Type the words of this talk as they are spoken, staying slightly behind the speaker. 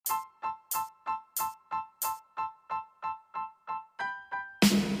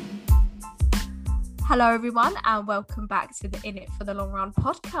Hello everyone and welcome back to the In It for the Long Run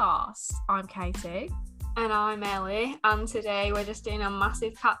podcast. I'm Katie. And I'm Ellie, and today we're just doing a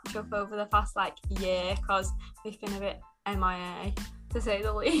massive catch up over the past year because we've been a bit MIA to say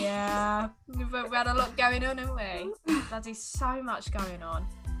the least. Yeah, we've had a lot going on, haven't we? There's so much going on.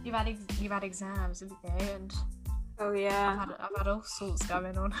 You've had exams, haven't you? And oh yeah, I've had all sorts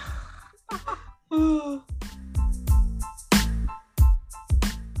going on.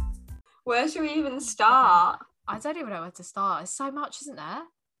 Where should we even start? I don't even know where to start. There's so much, isn't there?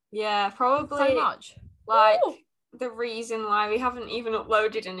 Yeah, probably so much. Ooh. The reason why we haven't even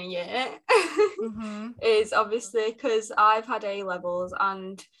uploaded in a year is obviously because I've had A-levels,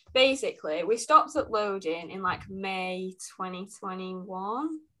 and basically we stopped uploading in May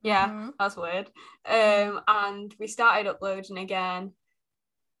 2021. Yeah, that's weird. And we started uploading again.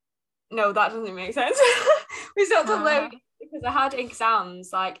 No, that doesn't make sense. We stopped uploading because I had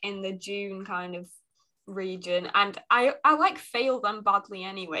exams in the June kind of region, and I failed them badly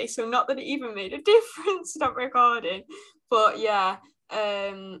anyway, so not that it even made a difference. Stop recording, but yeah,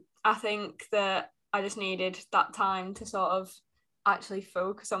 I think that I just needed that time to sort of actually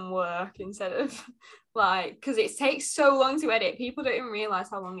focus on work instead of because it takes so long to edit. People don't even realize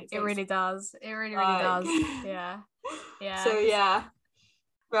how long it takes. It really does. It really does. Yeah. So yeah,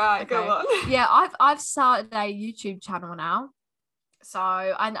 right, okay. Go on. Yeah, I've started a YouTube channel now. So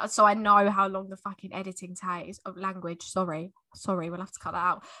I know how long the fucking editing takes. Oh, language, sorry, we'll have to cut that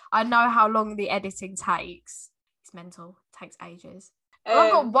out. I know how long the editing takes. It's mental. It takes ages.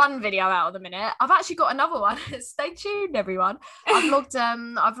 I've got one video out at the minute. I've actually got another one. Stay tuned, everyone. I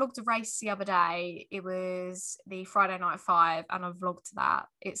vlogged a race the other day. It was the Friday Night 5, and I vlogged that.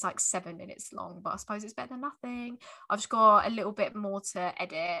 It's 7 minutes long, but I suppose it's better than nothing. I've just got a little bit more to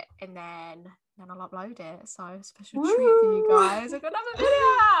edit, and then I'll upload it. So special treat for you guys. I've got another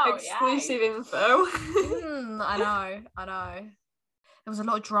video. Exclusive info. I know. There was a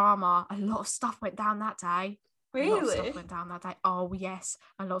lot of drama. A lot of stuff went down that day. Really? A lot of stuff went down that day. Oh yes,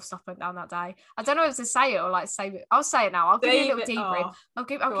 a lot of stuff went down that day. I don't know if to say it or save it. I'll say it now. I'll give you a little debrief. I'll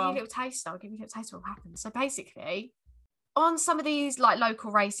give you a little taste. I'll give you a little taste of what happened. So basically, on some of these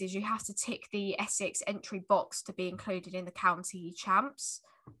local races, you have to tick the Essex entry box to be included in the county champs.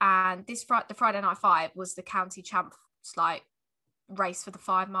 And the Friday Night 5 was the county champs race for the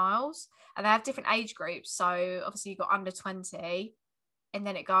 5 miles, and they have different age groups. So obviously you got under 20. And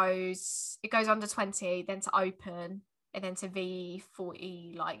then it goes under 20, then to open, and then to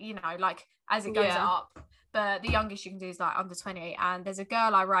V40, as it goes up. But the youngest you can do is under 20. And there's a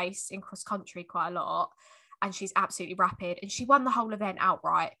girl I race in cross country quite a lot, and she's absolutely rapid. And she won the whole event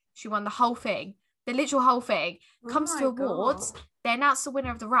outright. She won the whole thing, the literal whole thing. Comes to awards, they announce the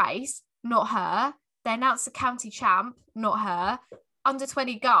winner of the race, not her. They announce the county champ, not her. Under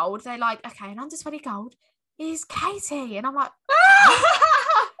 20 gold, they're like, okay, and under 20 gold is Katie. And I'm like,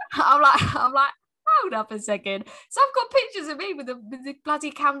 I'm like, hold up a second. So I've got pictures of me with the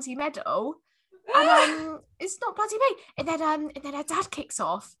bloody county medal, and it's not bloody me. And then her dad kicks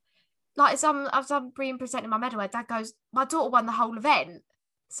off, as I'm being presenting my medal. Her dad goes, my daughter won the whole event,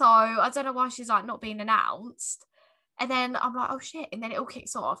 so I don't know why she's not being announced. And then I'm like, oh shit. And then it all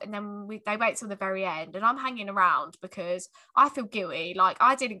kicks off. And then they wait till the very end. And I'm hanging around because I feel guilty.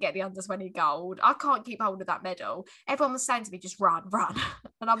 I didn't get the under 20 gold. I can't keep hold of that medal. Everyone was saying to me, just run.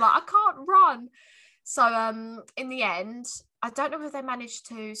 And I'm like, I can't run. So in the end, I don't know if they managed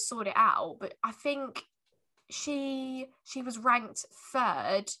to sort it out, but I think she was ranked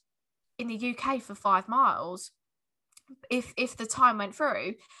 3rd in the UK for 5 miles if the time went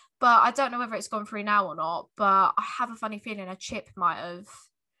through. But I don't know whether it's gone through now or not. But I have a funny feeling a chip might have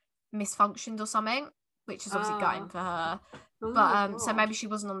misfunctioned or something, which is obviously gutting for her. But so maybe she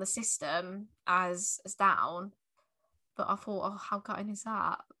wasn't on the system as down. But I thought, oh, how gutting is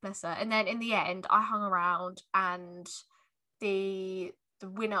that? Bless her. And then in the end, I hung around, and the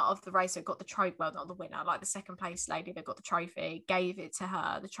winner of the race that got the trophy, well, not the winner, the second place lady that got the trophy, gave it to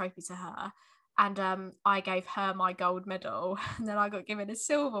her, the trophy to her. And I gave her my gold medal, and then I got given a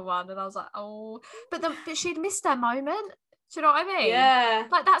silver one, and I was like, oh, but she'd missed her moment. Do you know what I mean? Yeah.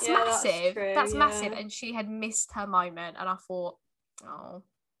 That's massive. That's massive. And she had missed her moment, and I thought, oh.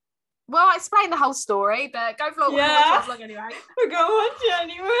 Well, I explained the whole story, but go vlog vlog anyway. We're going to watch it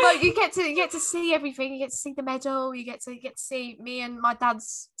anyway. But you get to see everything. You get to see the medal. You get to see me and my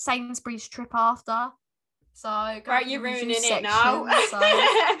dad's Sainsbury's trip after. So right, you're ruining it now. So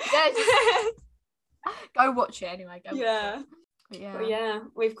just go watch it anyway. Watch it. But yeah,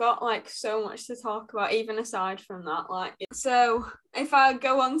 we've got so much to talk about, even aside from that. So if I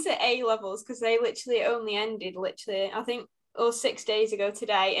go on to A levels, because they literally only ended I think or 6 days ago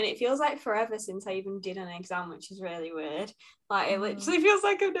today, and it feels like forever since I even did an exam, which is really weird. Like it literally feels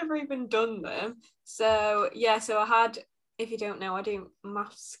like I've never even done them. So yeah, so I had, if you don't know, I do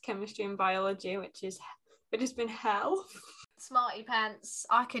maths, chemistry and biology, which has been hell. Smarty pants.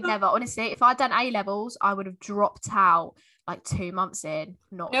 I could never, honestly, if I'd done A levels, I would have dropped out like 2 months in.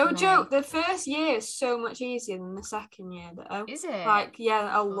 No joke, the first year is so much easier than the second year though. Is it? Like,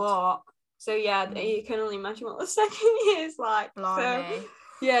 yeah, a lot. So yeah, you can only imagine what the second year is like. Blimey. So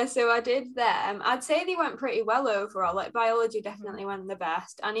yeah, so I did them. I'd say they went pretty well overall. Like biology definitely went the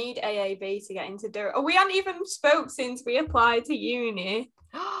best. I need AAB to get into Durham. Oh, we hadn't even spoke since we applied to uni.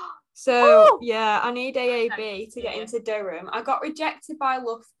 So yeah, I need AAB to get into Durham. I got rejected by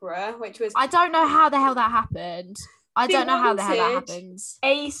Loughborough, which was, I don't know how the hell that happened. I don't know how the hell that happens.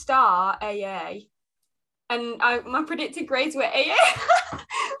 A star AA. And my predicted grades were AA.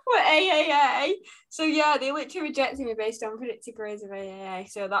 were AAA. So yeah, they literally rejected me based on predicted grades of AAA.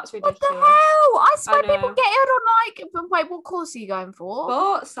 So that's ridiculous. What the hell? I swear people get it on like, wait, what course are you going for?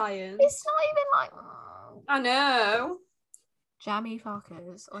 Sports science. It's not even like, I know. Jammy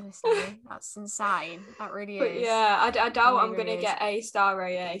fuckers, honestly, that's insane. That really is. But yeah, I doubt I'm gonna get A star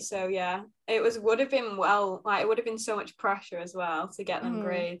AA. So yeah, it would have been it would have been so much pressure as well to get them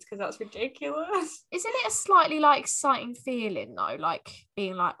grades, because that's ridiculous. Isn't it a slightly like exciting feeling though, like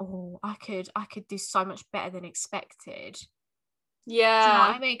being like, oh, I could do so much better than expected. Yeah. Do you know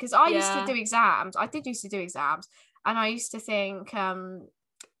what I mean? Because I used to do exams. I did used to do exams, and I used to think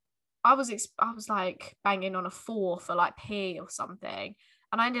I was like banging on a 4 for like P or something,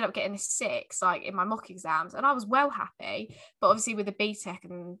 and I ended up getting a 6 like in my mock exams, and I was well happy. But obviously with the BTEC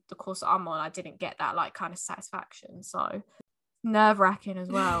and the course that I'm on, I didn't get that like kind of satisfaction. So nerve-wracking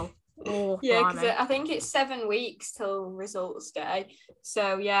as well. Oh, yeah, because I think it's 7 weeks till results day.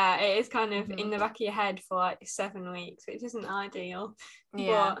 So yeah, it is kind of in the back of your head for like 7 weeks, which isn't ideal.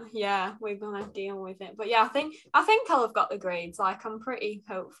 Yeah. But yeah, we're gonna deal with it. But yeah, I think I'll have got the grades. Like I'm pretty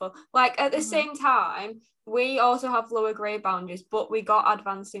hopeful. Like at the same time, we also have lower grade boundaries, but we got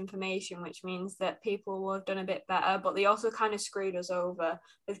advanced information, which means that people will have done a bit better. But they also kind of screwed us over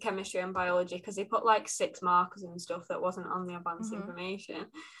with chemistry and biology, because they put like 6 markers and stuff that wasn't on the advanced information.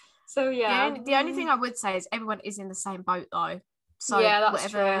 So yeah, the only thing I would say is everyone is in the same boat though. So yeah,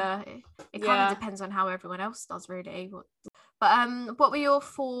 that's whatever, true. It kind of depends on how everyone else does really. But what were your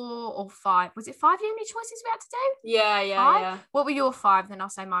 4 or 5? Was it 5 uni choices we had to do? Yeah. What were your 5? Then I'll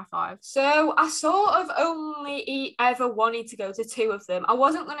say my 5. So I sort of only ever wanted to go to 2 of them. I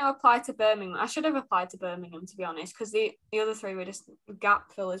wasn't going to apply to Birmingham. I should have applied to Birmingham, to be honest, because the other 3 were just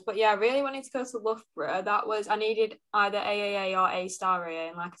gap fillers. But yeah, I really wanted to go to Loughborough. I needed either AAA or A star AA,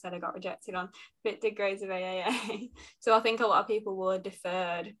 and like I said, I got rejected on predicted grades of AAA. So I think a lot of people will have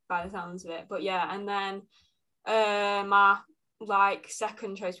deferred by the sounds of it. But yeah, and then my like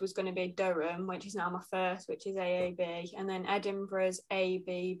second choice was going to be Durham, which is now my first, which is AAB, and then Edinburgh's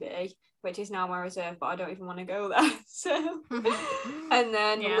ABB, which is now my reserve, but I don't even want to go there. So and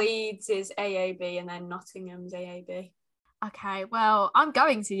then Leeds is AAB, and then Nottingham's AAB. Okay, well, I'm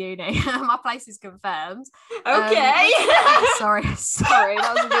going to uni. My place is confirmed. Okay. Sorry,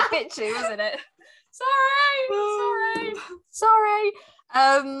 that was a bit bitchy, wasn't it? Sorry.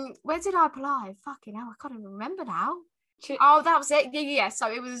 Where did I apply? Fucking hell, I can't even remember now. That was it. Yeah.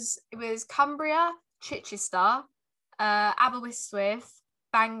 So it was Cumbria, Chichester, Aberystwyth,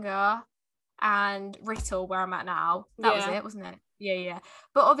 Bangor, and Writtle, where I'm at now. That was it, wasn't it? Yeah.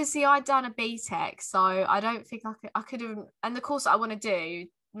 But obviously I'd done a BTEC, so I don't think I could have. And the course that I want to do,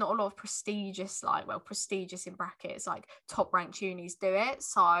 not a lot of prestigious in brackets, like top ranked unis do it.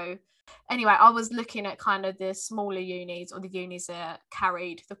 So anyway, I was looking at kind of the smaller unis, or the unis that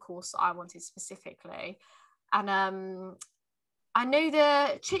carried the course that I wanted specifically. And I knew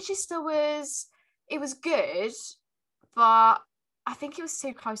that Chichester was good, but I think it was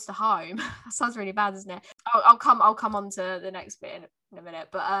too close to home. That sounds really bad, doesn't it? I'll come on to the next bit in a minute.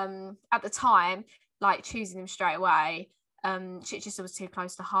 But at the time, like choosing them straight away, Chichester was too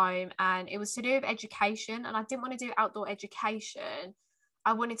close to home, and it was to do with education, and I didn't want to do outdoor education.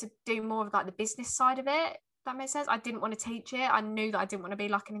 I wanted to do more of like the business side of it. That makes sense. I didn't want to teach it. I knew that I didn't want to be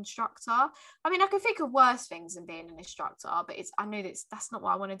like an instructor. I mean, I could think of worse things than being an instructor, but I knew that's not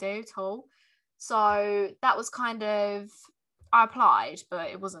what I want to do at all. So that was kind of, I applied, but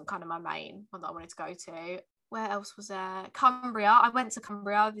it wasn't kind of my main one that I wanted to go to. Where else was there? Cumbria. I went to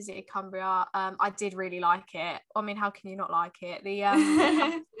Cumbria. I visited Cumbria. I did really like it. I mean, how can you not like it?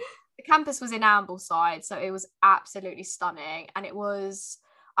 The campus was in Ambleside, so it was absolutely stunning, and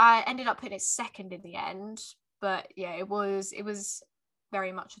I ended up putting it second in the end, but yeah, it was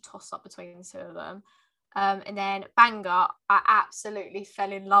very much a toss up between the 2 of them. And then Bangor, I absolutely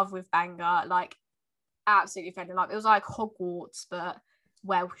fell in love with Bangor. Like, absolutely fell in love. It was like Hogwarts, but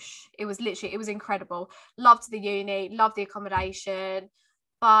Welsh. It was incredible. Loved the uni, loved the accommodation,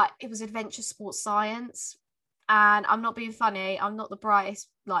 but it was adventure sports science. And I'm not being funny, I'm not the brightest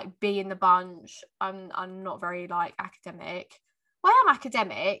like bee in the bunch. I'm not very like academic. Well, I am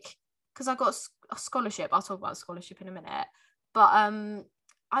academic because I got a scholarship. I'll talk about a scholarship in a minute. But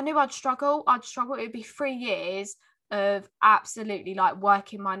I knew I'd struggle. It'd be 3 years of absolutely like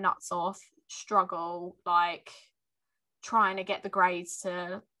working my nuts off, struggle, like trying to get the grades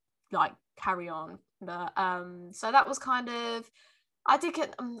to like carry on. But so that was kind of, I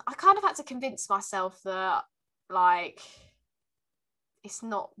kind of had to convince myself that like it's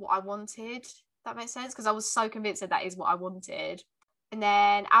not what I wanted. That makes sense, because I was so convinced that is what I wanted. And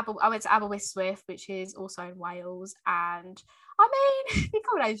then I went to Aberystwyth, which is also in Wales, and I mean the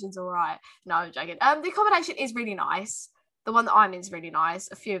accommodation's all right. No, I'm joking. The accommodation is really nice. The one that I'm in is really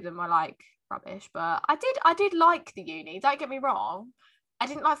nice. A few of them are like rubbish, but I did like the uni. Don't get me wrong. I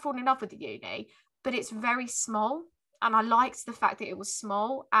didn't like falling in love with the uni, but it's very small, and I liked the fact that it was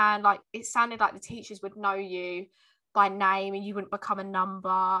small, and like it sounded like the teachers would know you by name and you wouldn't become a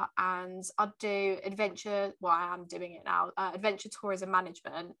number. And I'd do adventure, well, I am doing it now, adventure tourism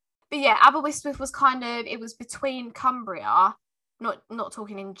management. But yeah, Aberystwyth was kind of, it was between Cumbria, not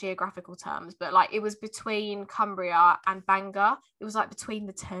talking in geographical terms, but like it was between Cumbria and Bangor. It was like between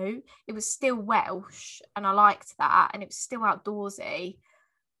the two. It was still Welsh, and I liked that, and it was still outdoorsy,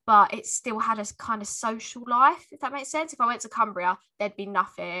 but it still had a kind of social life, if that makes sense. If I went to Cumbria, there'd be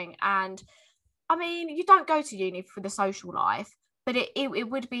nothing. And I mean, you don't go to uni for the social life, but it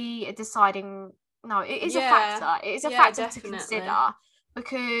would be a deciding, no, it is a factor. It is a factor definitely to consider,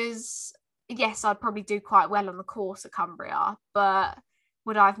 because yes, I'd probably do quite well on the course at Cumbria, but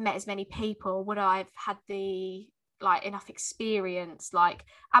would I have met as many people? Would I have had the like enough experience? Like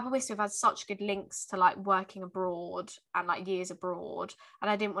Aberystwyth had such good links to like working abroad and like years abroad, and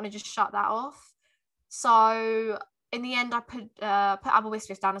I didn't want to just shut that off. So in the end, I put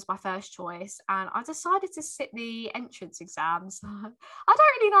Aberystwyth down as my first choice, and I decided to sit the entrance exams. I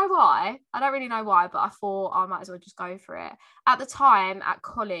don't really know why, but I thought I might as well just go for it. At the time at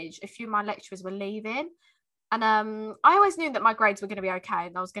college, a few of my lecturers were leaving, and I always knew that my grades were going to be okay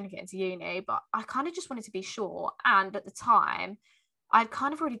and I was going to get into uni, but I kind of just wanted to be sure. And at the time, I'd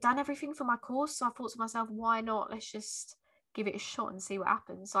kind of already done everything for my course, so I thought to myself, why not? Let's just give it a shot and see what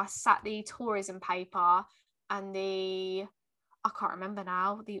happens. So I sat the tourism paper and I can't remember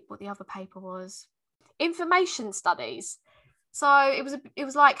now what the other paper was. Information studies. So it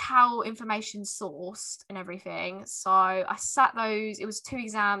was like how information's sourced and everything. So I sat those. It was 2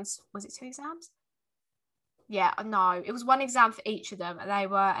 exams. Was it 2 exams? Yeah, no, it was 1 exam for each of them, and they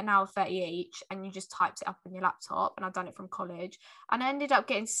were an hour 30 each, and you just typed it up on your laptop. And I'd done it from college, and I ended up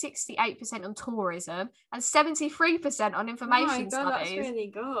getting 68% on tourism and 73% on information studies. That's really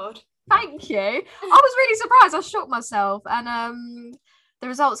good. Thank you. I was really surprised. I shocked myself. And the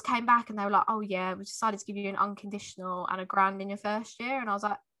results came back and they were like, oh yeah, we decided to give you an unconditional and £1,000 in your first year. And I was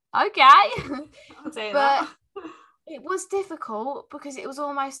like, okay. I'll take that. It was difficult because it was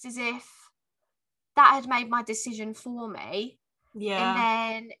almost as if that had made my decision for me.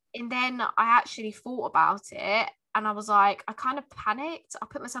 Yeah. And then I actually thought about it, and I was like, I kind of panicked. I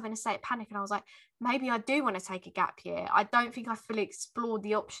put myself in a state of panic, and I was like, maybe I do want to take a gap year. I don't think I fully explored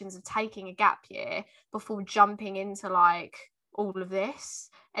the options of taking a gap year before jumping into like all of this.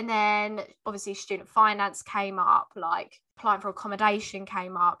 And then obviously student finance came up, like applying for accommodation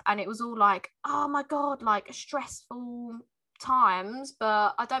came up, and it was all like, oh my God, like stressful times,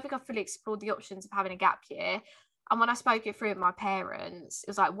 but I don't think I fully explored the options of having a gap year. And when I spoke it through with my parents, it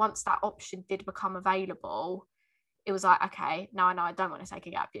was like once that option did become available, it was like, okay, no, I don't want to take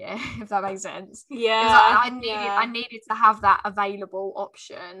a gap year, if that makes sense. Yeah. It was like I needed to have that available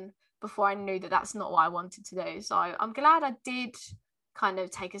option before I knew that that's not what I wanted to do. So I'm glad I did kind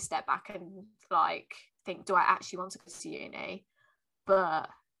of take a step back and like think, do I actually want to go to uni? But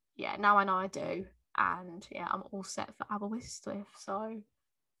yeah, now I know I do. And yeah, I'm all set for Aberystwyth. So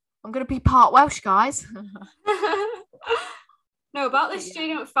I'm going to be part Welsh, guys. No, about the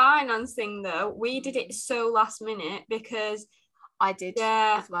student finance thing though, we did it so last minute because I did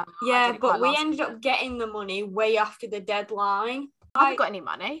as well. Yeah, but we ended up getting the money way after the deadline. I haven't got any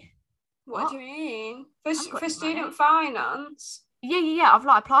money. What do you mean? For student finance? Yeah. I've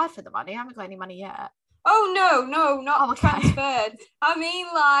like applied for the money. I haven't got any money yet. Oh no, not transferred. I mean,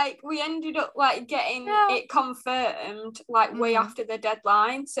 like we ended up like getting it confirmed like way after the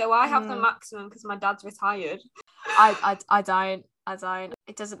deadline. So I have the maximum because my dad's retired. I don't.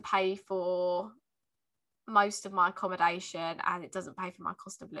 It doesn't pay for most of my accommodation, and it doesn't pay for my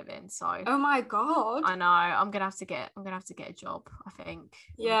cost of living. So oh my god, I know I'm gonna have to get a job. I think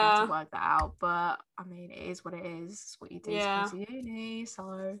yeah, I'm gonna have to work that out. But I mean, it is what it is. It's what you do to go to uni.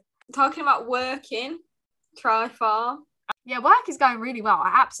 So talking about working, Tri-Farm. Yeah, work is going really well.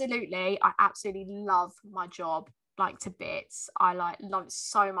 I absolutely love my job like to bits. I love it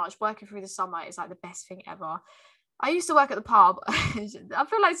so much. Working through the summer is like the best thing ever. I used to work at the pub. I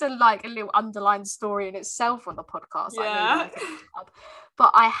feel like it's a little underlined story in itself on the podcast. Yeah.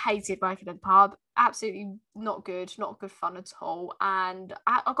 But I hated working at the pub. Absolutely not good fun at all. And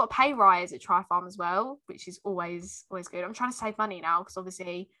I got a pay rise at Tri-Farm as well, which is always good. I'm trying to save money now because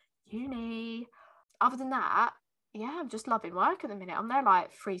obviously uni. Other than that, yeah, I'm just loving work at the minute. I'm there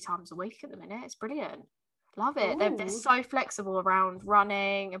like 3 times a week at the minute. It's brilliant. Love it. They're so flexible around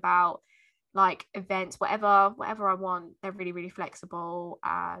running, about like events, whatever I want. They're really, really flexible,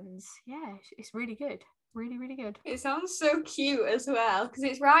 and yeah, it's really good. Really, really good. It sounds so cute as well because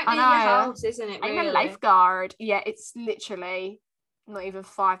it's right near your house, isn't it? Really? I'm a lifeguard. Yeah, it's literally not even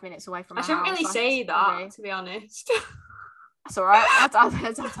 5 minutes away from my house. I shouldn't really say that, to be honest. That's all right. I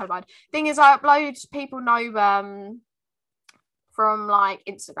don't mind. Thing is, I upload, people know from like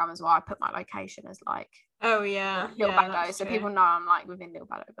Instagram as well. I put my location as like Little Barrow, so people know I'm like within Little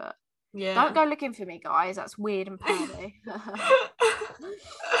Barrow, but don't go looking for me, guys. That's weird and pervy.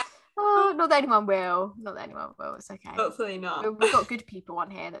 Oh, not that anyone will. It's okay. Hopefully not. We've got good people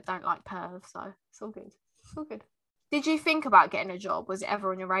on here that don't like perv, so it's all good. Did you think about getting a job? Was it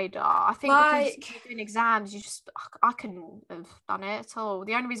ever on your radar? I think because you're doing exams, I couldn't have done it at all.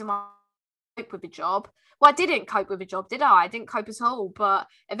 The only reason why I cope with a job, well, I didn't cope with a job, did I? I didn't cope at all, but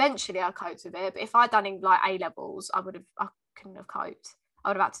eventually I coped with it. But if I'd done in like A levels, I couldn't have coped. I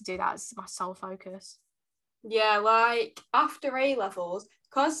would have had to do that as my sole focus. Yeah, like after A levels,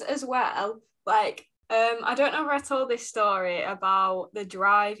 because as well, like I don't know if I told this story about the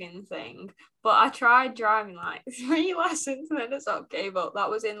driving thing, but I tried driving like 3 lessons and then I sort of gave up. That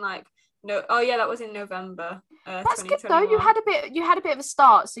was in like that was in November. That's good though. You had a bit of a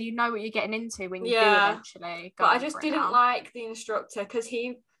start, so you know what you're getting into when you do eventually. But I just didn't like the instructor because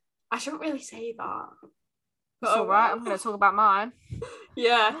I shouldn't really say that. It's all right. I'm going to talk about mine.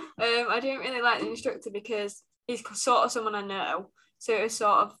 Yeah, I didn't really like the instructor because he's sort of someone I know. So it was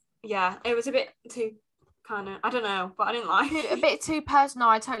sort of, it was a bit too kind of, I don't know, but I didn't like it. A bit too personal.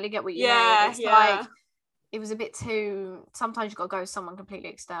 I totally get what you mean. It's like, it was a bit too, sometimes you've got to go with someone completely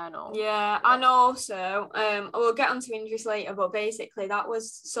external. Yeah, and also, we'll get onto injuries later, but basically that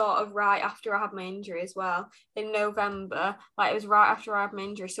was sort of right after I had my injury as well, in November. Like, it was right after I had my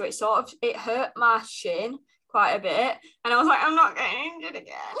injury, so it hurt my shin quite a bit, and I was like, I'm not getting injured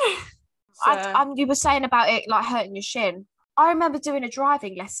again. You were saying about it like hurting your shin. I remember doing a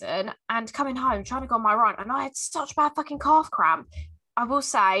driving lesson and coming home trying to go on my run, and I had such bad fucking calf cramp. I will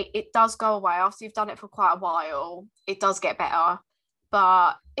say it does go away after you've done it for quite a while. It does get better,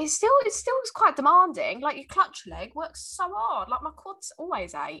 but it still is quite demanding. Like, your clutch leg works so hard. Like, my quads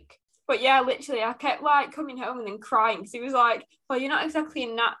always ache. But yeah, literally, I kept like coming home and then crying because he was like, well, you're not exactly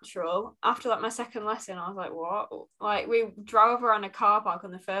natural. After like my second lesson, I was like, what? Like, we drove around a car park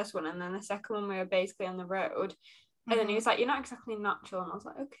on the first one, and then the second one we were basically on the road. And then he was like, you're not exactly natural. And I was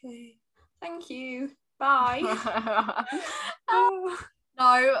like, okay, thank you. Bye.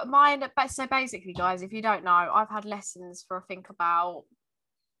 No, mine. So basically, guys, if you don't know, I've had lessons for I think about,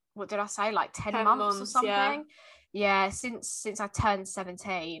 what did I say, like 10 months or something. Yeah, since I turned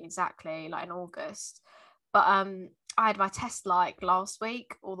 17 exactly, like in August. But I had my test like last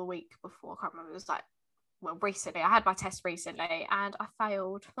week or the week before. I can't remember. It was like, well, recently. I had my test recently and I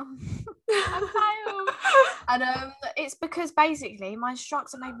failed. I failed. And it's because basically my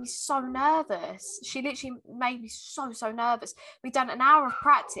instructor made me so nervous. She literally made me so nervous. We'd done an hour of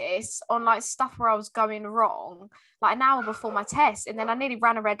practice on like stuff where I was going wrong, like an hour before my test, and then I nearly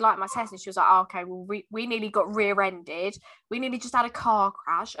ran a red light on my test, and she was like, oh, okay, well, we nearly got rear-ended. We nearly just had a car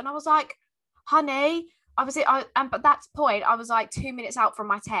crash. And I was like, honey, but at that point I was like 2 minutes out from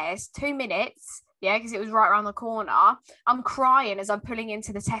my test. 2 minutes. Yeah, because it was right around the corner. I'm crying as I'm pulling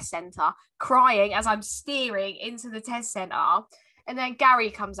into the test centre, crying as I'm steering into the test centre. And then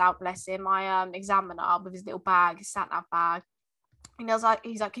Gary comes out, bless him, my examiner, with his little bag, his sat-nav bag. And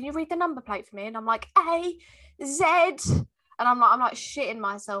he's like, can you read the number plate for me? And I'm like, A, Z. And I'm like shitting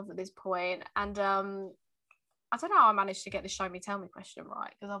myself at this point. And I don't know how I managed to get the show me, tell me question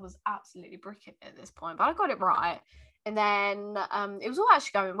right, because I was absolutely bricking it at this point, but I got it right. And then it was all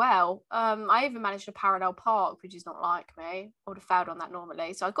actually going well. I even managed to parallel park, which is not like me. I would have failed on that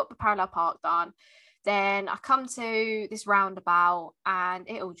normally. So I got the parallel park done. Then I come to this roundabout and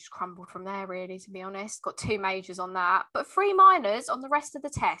it all just crumbled from there, really, to be honest. Got 2 majors on that, but 3 minors on the rest of the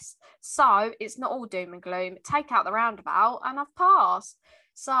test. So it's not all doom and gloom. Take out the roundabout and I've passed.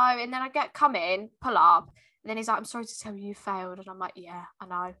 So, and then I come in, pull up, and then he's like, I'm sorry to tell you failed. And I'm like, yeah, I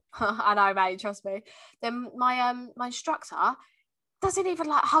know. I know, mate, trust me. Then my instructor doesn't even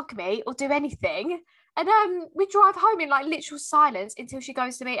like hug me or do anything. And we drive home in like literal silence until she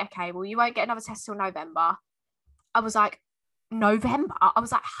goes to me, okay, well, you won't get another test till November. I was like, November? I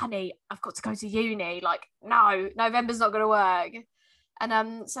was like, honey, I've got to go to uni. Like, no, November's not going to work.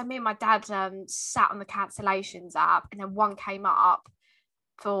 And so me and my dad sat on the cancellations app, and then one came up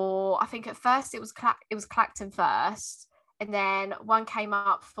for, I think at first it was Clacton first, and then one came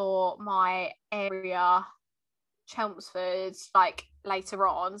up for my area, Chelmsford, like later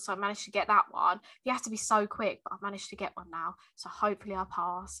on. So I managed to get that one. You have to be so quick, but I've managed to get one now, so hopefully I'll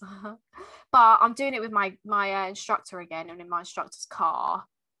pass. But I'm doing it with my instructor again, and in my instructor's car.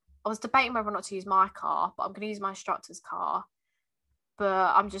 I was debating whether or not to use my car, but I'm going to use my instructor's car.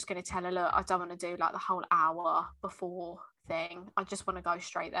 But I'm just going to tell her, look, I don't want to do like the whole hour before thing. I just want to go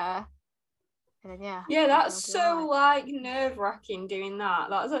straight there. And then, yeah, that's so like nerve-wracking doing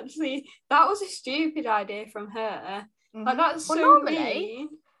that. That was a stupid idea from her. Mm-hmm. Like, that's so mean.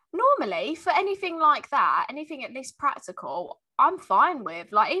 Normally for anything like that, anything at least practical, I'm fine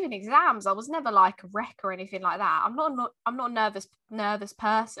with. Like, even exams, I was never like a wreck or anything like that. I'm not a nervous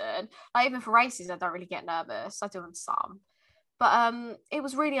person. Like, even for races, I don't really get nervous. I do on some, but it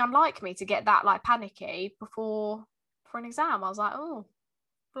was really unlike me to get that like panicky for an exam. I was like, oh,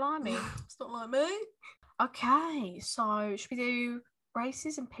 blimey, it's not like me. Okay, so should we do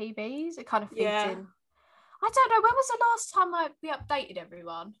races and PBs? It kind of feeds in. I don't know, when was the last time we updated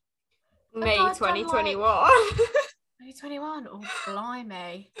everyone? May 2021. May 2021. Oh,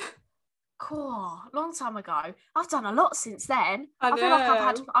 blimey. Cool. Long time ago. I've done a lot since then. I feel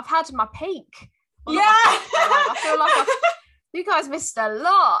like I've had my peak. Well, yeah. I feel like you guys missed a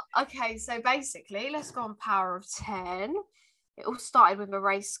lot. Okay, so basically, let's go on Power of 10. It all started with a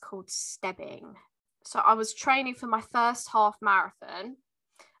race called Stebbing. So I was training for my first half marathon,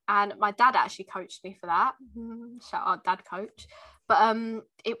 and my dad actually coached me for that. Shout out, dad coach. But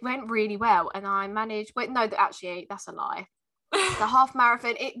it went really well, and I managed. Wait, no, actually, that's a lie. The half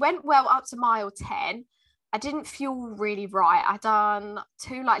marathon, it went well up to mile 10. I didn't feel really right. I'd done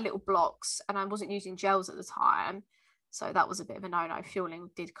 2 like little blocks, and I wasn't using gels at the time, so that was a bit of a no-no. Fueling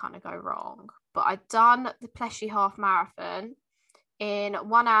did kind of go wrong. But I'd done the Pleshy half marathon in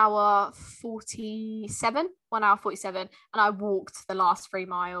 1 hour 47, and I walked the last 3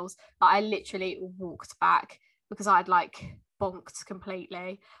 miles. Like, I literally walked back because I'd like bonked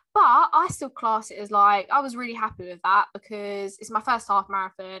completely. But I still class it as like, I was really happy with that because it's my first half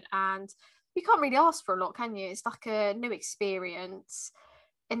marathon, and you can't really ask for a lot, can you? It's like a new experience.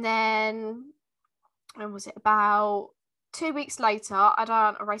 And then, when was it, about 2 weeks later, I'd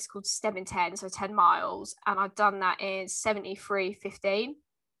done a race called Stebbing 10, so 10 miles, and I'd done that in 73:15,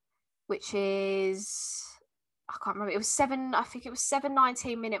 which is, I can't remember, I think it was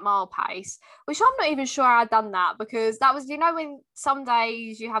 7:19 mile pace, which I'm not even sure I'd done that, because that was, you know, when some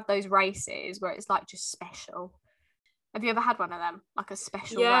days you have those races where it's like just special. Have you ever had one of them, like a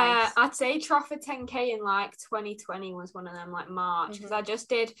special race? Yeah, I'd say Trafford 10K in like 2020 was one of them, like March, because I just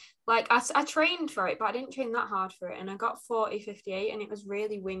did, like, I trained for it, but I didn't train that hard for it, and I got 40:58, and it was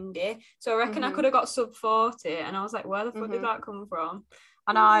really windy, so I reckon I could have got sub 40, and I was like, where the fuck did that come from?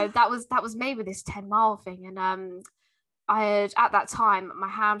 I know, that was me with this 10-mile thing, and I had, at that time, my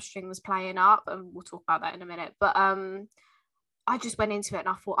hamstring was playing up, and we'll talk about that in a minute, but I just went into it and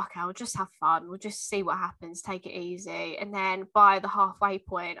I thought, okay, I'll just have fun. We'll just see what happens, take it easy. And then by the halfway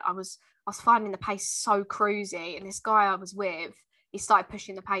point, I was finding the pace so cruisy. And this guy I was with, he started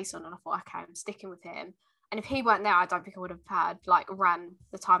pushing the pace on, and I thought, okay, I'm sticking with him. And if he weren't there, I don't think I would have ran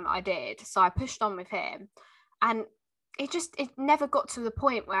the time that I did. So I pushed on with him. And it never got to the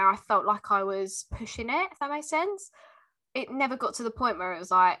point where I felt like I was pushing it, if that makes sense. It never got to the point where it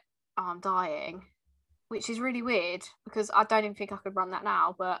was like, oh, I'm dying, which is really weird because I don't even think I could run that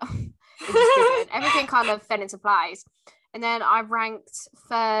now, but it just didn't. Everything kind of fell into place. And then I ranked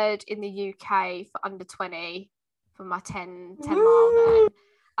 3rd in the UK for under 20 for my 10 mile then.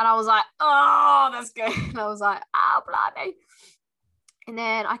 And I was like, oh, that's good. And I was like, oh, blimey. And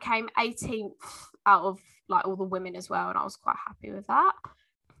then I came 18th out of like all the women as well, and I was quite happy with that.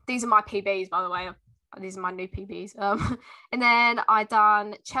 These are my PBs, by the way. These are my new PBs. And then I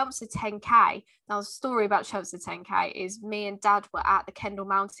done Chelmsford 10K. Now, the story about Chelmsford 10K is me and Dad were at the Kendal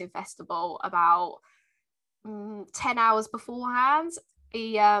Mountain Festival about 10 hours beforehand,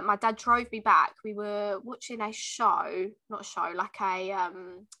 my dad drove me back. We were watching like a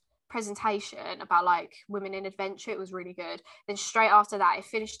presentation about like women in adventure. It was really good. Then straight after that, it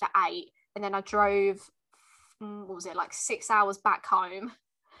finished at 8, and then I drove, what was it, like 6 hours back home,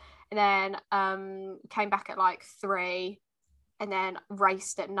 and then came back at like 3, and then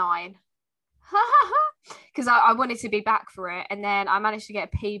raced at 9. Because I wanted to be back for it, and then I managed to get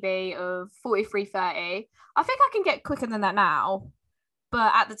a PB of 43:30. I think I can get quicker than that now,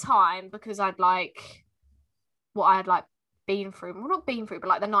 but at the time, because I'd like what I had like been through, well, not been through, but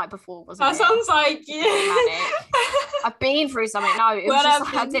like the night before was that sounds like manic. I've been through something. No, it was just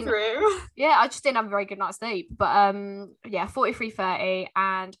like I didn't. Yeah, I just didn't have a very good night's sleep. But yeah, 43:30,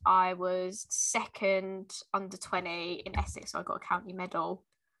 and I was second under 20 in Essex, so I got a county medal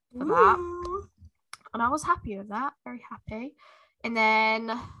for that, and I was happy with that, very happy. And then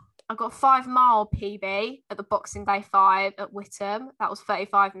I got a 5-mile PB at the Boxing Day 5 at Whittam. That was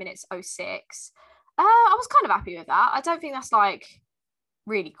 35 minutes 06. I was kind of happy with that. I don't think that's like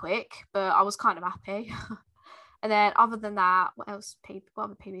really quick, but I was kind of happy. And then other than that, what other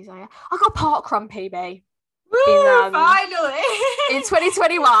PBs are there? I got a parkrun PB. Woo, finally! In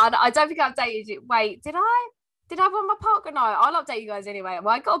 2021. I don't think I updated you. Wait, did I have on my parkrun? No, I'll update you guys anyway.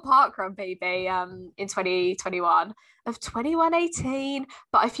 Well, I got a parkrun PB in 2021 of 21:18.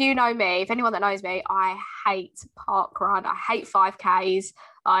 But if you know me, if anyone that knows me, I hate parkrun. I hate 5Ks.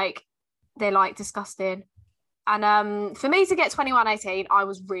 Like, they're like disgusting. And for me to get 21:18, I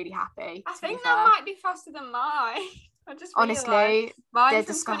was really happy. I think that might be faster than mine. I just honestly, they're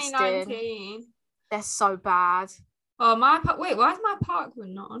disgusting. 2019. They're so bad. Oh, wait, why is my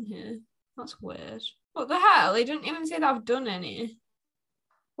parkrun not on here? That's weird. What the hell? They didn't even say that I've done any.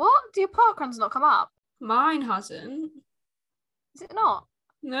 What? Do your parkruns not come up? Mine hasn't. Is it not?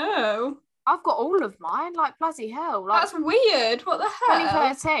 No. I've got all of mine, like bloody hell. Like, that's weird. What the hell?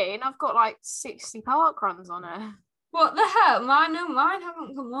 2013, I've got like 60 parkruns on it. What the hell? Mine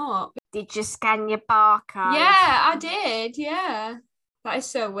haven't come up. Did you scan your barcode? Yeah, I did. Yeah. That is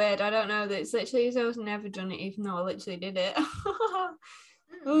so weird. I don't know. That it's literally as though I've never done it, even though I literally did it.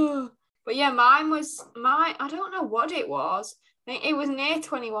 But yeah, I don't know what it was. I think it was near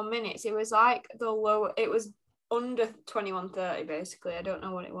 21 minutes. It was like it was under 21:30 basically. I don't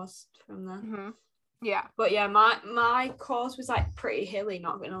know what it was from there. Mm-hmm. Yeah, but yeah, my course was like pretty hilly,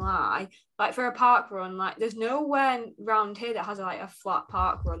 not gonna lie. Like for a park run, like there's nowhere around here that has like a flat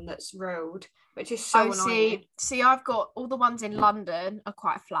park run that's road, which is so annoying. See, I've got all the ones in London are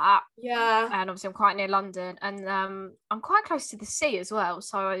quite flat. Yeah, and obviously I'm quite near London, and I'm quite close to the sea as well.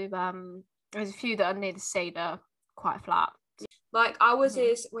 So there's a few that are near the sea that are quite flat. Like ours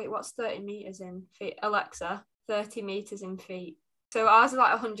is what's 30 meters in feet? Alexa, 30 meters in feet. So ours is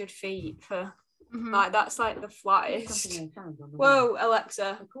like 100 feet for. Mm-hmm. Like that's like the flattest. Whoa,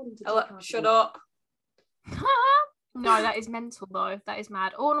 Alexa, shut up. No, that is mental though. That is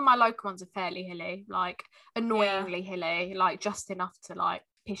mad. All of my local ones are fairly hilly, like annoyingly hilly, like just enough to like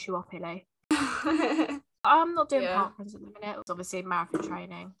piss you off hilly. I'm not doing parkruns at the minute. It's obviously marathon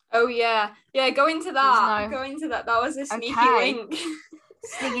training. Oh yeah, go into that. Go into that. That was a sneaky link.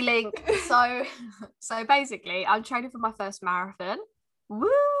 Sneaky link. So basically, I'm training for my first marathon. Woo!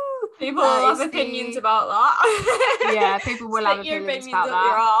 People will have opinions about that. Yeah, people will have opinions about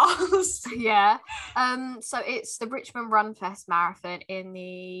that. Yeah. So it's the Richmond Run Fest Marathon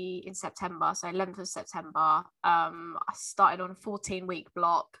in September, so 11th of September. I started on a 14-week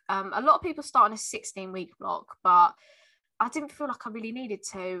block. A lot of people start on a 16-week block, but I didn't feel like I really needed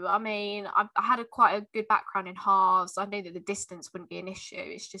to. I mean, I had quite a good background in halves. I knew that the distance wouldn't be an issue.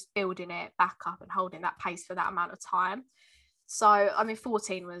 It's just building it back up and holding that pace for that amount of time. So, I mean,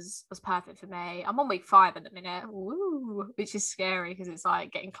 14 was perfect for me. I'm on week 5 at the minute, which is scary because it's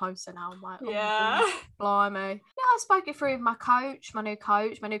like getting closer now. I'm like, oh, blimey. Yeah, I spoke it through with my coach, my new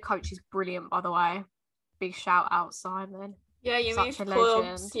coach. My new coach is brilliant, by the way. Big shout out, Simon. Yeah, you moved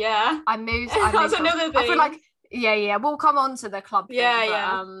clubs. Yeah. I moved. That's another thing. I feel like, yeah, we'll come on to the club thing.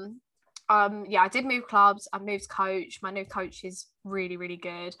 Yeah. I did move clubs. I moved coach. My new coach is really, really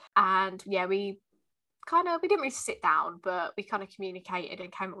good. And yeah, we didn't really sit down, but we kind of communicated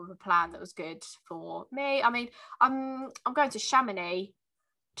and came up with a plan that was good for me. I mean, I'm going to Chamonix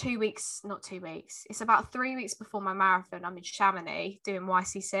 2 weeks, not 2 weeks. It's about 3 weeks before my marathon. I'm in Chamonix doing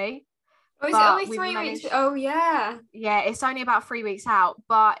YCC. Oh, is it only 3 weeks? Oh, yeah. Yeah, it's only about 3 weeks out,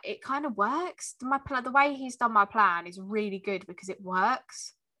 but it kind of works. The way he's done my plan is really good because it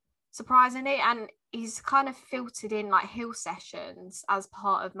works, surprisingly, and he's kind of filtered in like hill sessions as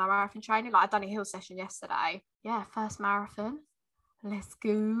part of my marathon training. Like I've done a hill session yesterday. Yeah, first marathon. Let's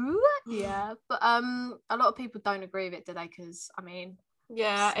go. Yeah, but a lot of people don't agree with it, do they? Because I mean,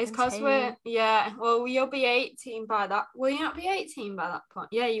 Yeah, it's because well, you'll be 18 by that. Will you not be 18 by that point?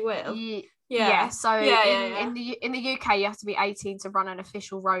 Yeah, you will. Yeah. So in the UK, you have to be 18 to run an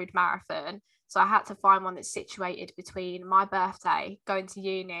official road marathon. So I had to find one that's situated between my birthday, going to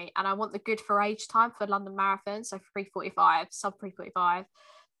uni, and I want the good for age time for London Marathon, so 3:45, sub 3:45.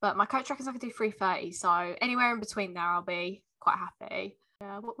 But my coach reckons I can do 3:30, so anywhere in between there, I'll be quite happy.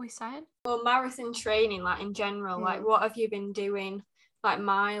 What were we saying? Well, marathon training, like in general, like what have you been doing? Like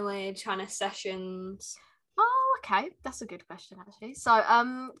mileage, kind of sessions? Oh, okay. That's a good question, actually. So,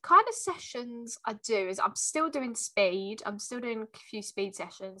 kind of sessions I do is I'm still doing speed. I'm still doing a few speed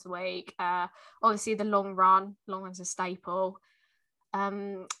sessions a week. Obviously the long run's a staple.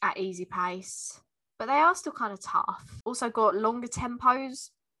 At easy pace, but they are still kind of tough. Also got longer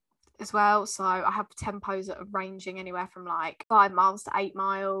tempos as well. So I have tempos that are ranging anywhere from like 5 miles to 8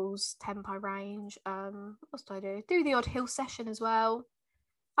 miles tempo range. What else do I do? Do the odd hill session as well.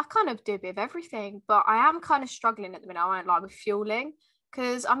 I kind of do a bit of everything, but I am kind of struggling at the minute. I won't lie, with fueling,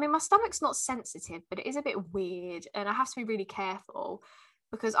 because I mean my stomach's not sensitive, but it is a bit weird, and I have to be really careful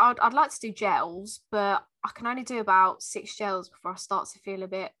because I'd like to do gels, but I can only do about 6 gels before I start to feel a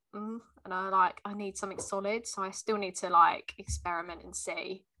bit and I need something solid. So I still need to like experiment and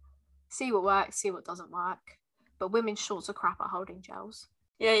see what works, see what doesn't work. But women's shorts are crap at holding gels.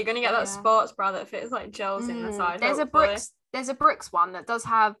 Yeah, you're gonna get that sports bra that fits like gels in the side. There's a Brooks one that does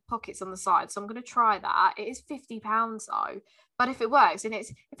have pockets on the side, so I'm going to try that. It is £50 though, but if it works and if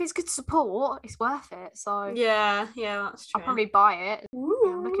it's good support, it's worth it. So yeah, that's true. I'll probably buy it.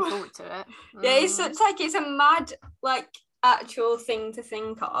 Yeah, I'm looking forward to it. Yeah, it's a mad like actual thing to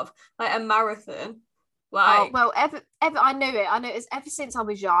think of, like a marathon. Like, I knew it. Ever since I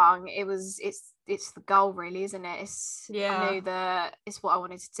was young. It's the goal, really, isn't it? I knew that it's what I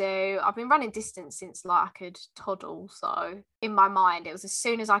wanted to do. I've been running distance since like I could toddle. So in my mind, it was as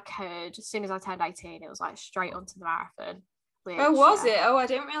soon as I turned 18, it was like straight onto the marathon. Which, was it? Oh, I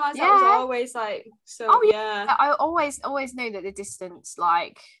didn't realise that was always like so. Oh yeah. I always knew that the distance,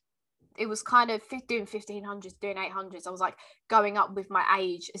 like, it was kind of doing 1500s, doing 800s. I was like going up with my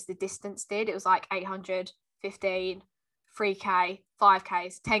age as the distance did. It was like 800, 15, 3K,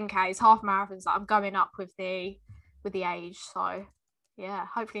 5Ks, 10Ks, half marathons. That I'm going up with the age. So yeah,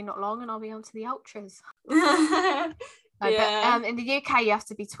 hopefully not long, and I'll be onto the ultras. But in the UK, you have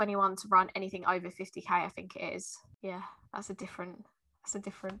to be 21 to run anything over 50K. I think it is. Yeah, that's a different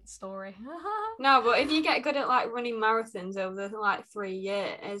story. No, but if you get good at like running marathons over like 3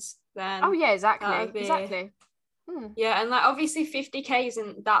 years, then exactly. Yeah, and like obviously 50K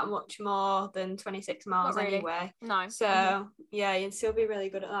isn't that much more than 26 miles anyway. No. So yeah, you'd still be really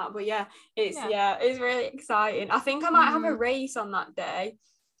good at that. But it's really exciting. I think I might have a race on that day.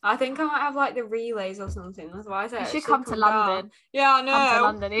 I think I might have like the relays or something. That's why I said you should come to London. Yeah, I know. Come to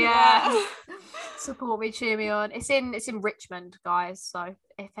London, yeah. Support me, cheer me on. It's in Richmond, guys. So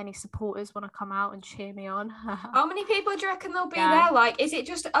if any supporters want to come out and cheer me on. How many people do you reckon there'll be there? Like, is it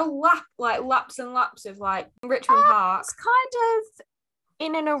just a lap, like laps and laps of like Richmond Park? It's kind of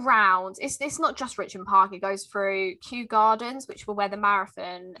in and around. It's not just Richmond Park. It goes through Kew Gardens, which were where the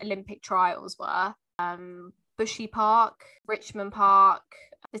marathon Olympic trials were. Bushy Park, Richmond Park,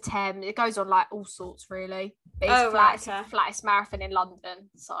 the Thames. It goes on like all sorts, really. But it's flattest marathon in London.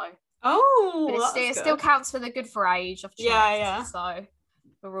 So but it still counts for the good for age. I've checked, yeah. So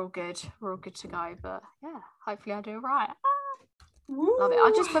we're all good. We're all good to go. But yeah, hopefully I do right. Love it.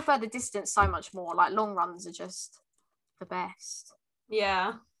 I just prefer the distance so much more. Like long runs are just the best.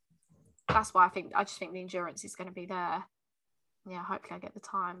 Yeah. That's why I just think the endurance is going to be there. Yeah, hopefully I get the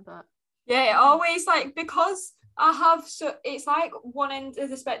time, but yeah, it always like, because I have it's like one end of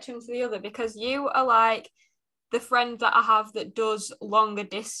the spectrum to the other, because you are like the friend that I have that does longer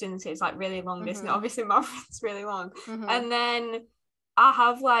distances, like really long distance. Obviously marathon's really long. And then I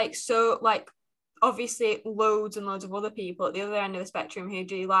have like obviously loads and loads of other people at the other end of the spectrum who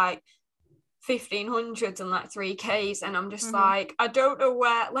do like 1500s and like 3Ks, and I'm just like, I don't know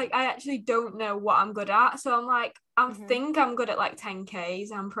where, like I actually don't know what I'm good at. So I'm like, I think I'm good at like 10Ks,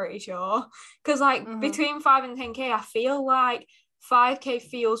 I'm pretty sure, because like between 5 and 10K I feel like 5K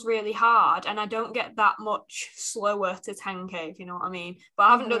feels really hard, and I don't get that much slower to 10K, if you know what I mean. But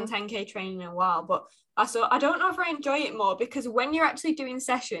I haven't done 10K training in a while, but I don't know if I enjoy it more, because when you're actually doing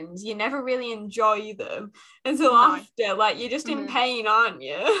sessions, you never really enjoy them until after, like you're just in pain, aren't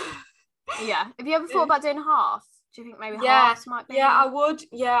you? Yeah. Have you ever thought about doing half? Do you think maybe halves might be? Yeah, I would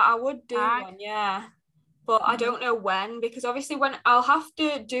do one, yeah. But I don't know when, because obviously when I'll have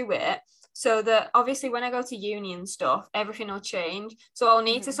to do it, so that obviously when I go to uni and stuff, everything will change. So I'll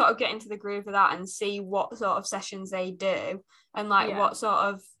need to sort of get into the groove of that and see what sort of sessions they do. and like what sort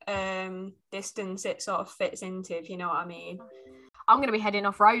of distance it sort of fits into, if you know what I mean. I'm going to be heading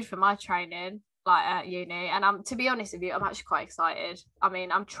off road for my training, like at uni, and I'm, to be honest with you, I'm actually quite excited. I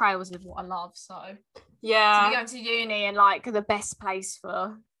mean, trails is what I love, so yeah, to be going to uni and like the best place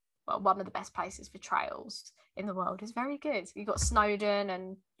for, well, one of the best places for trails in the world is very good. You've got Snowdon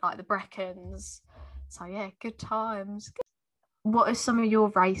and like the Brecons, so yeah, good times. What are some of your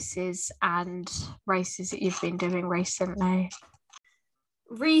races that you've been doing recently?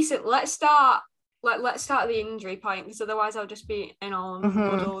 Let's start at the injury point, because otherwise I'll just be in on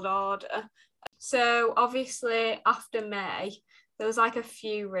muddled order. So obviously after May there was like a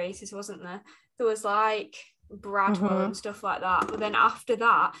few races, wasn't there? There was like Bradwell and stuff like that, but then after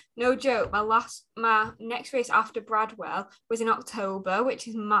that, no joke, my next race after Bradwell was in October, which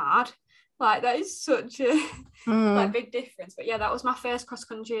is mad. Like, that is such a like big difference. But yeah, that was my first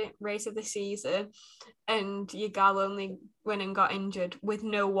cross-country race of the season, and your gal only went and got injured with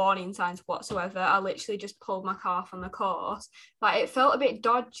no warning signs whatsoever. I literally just pulled my car from the course. Like, it felt a bit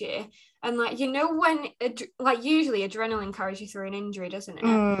dodgy, and like, you know, when like usually adrenaline carries you through an injury, doesn't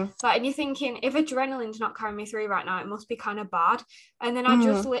it? Like, and you're thinking, if adrenaline's not carrying me through right now, it must be kind of bad. And then I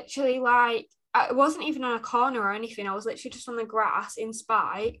just literally, like, I wasn't even on a corner or anything. I was literally just on the grass in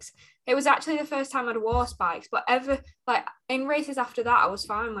spikes. It was actually the first time I'd wore spikes, but like in races after that, I was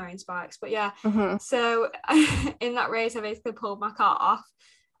fine wearing spikes. But yeah, so in that race, I basically pulled my car off,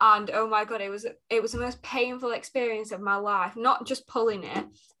 and oh my God, it was the most painful experience of my life. Not just pulling it.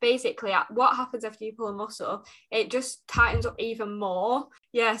 Basically, what happens after you pull a muscle, it just tightens up even more.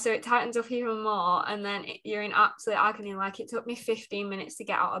 Yeah, so it tightens up even more, and then you're in absolute agony. Like, it took me 15 minutes to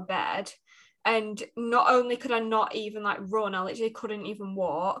get out of bed. And not only could I not even like run, I literally couldn't even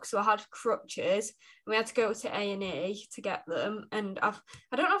walk. So I had crutches, and we had to go to A&E to get them. And I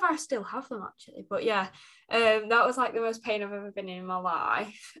don't know if I still have them actually, but yeah, that was like the most pain I've ever been in my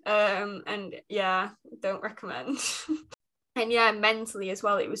life. And yeah, don't recommend. And yeah, mentally as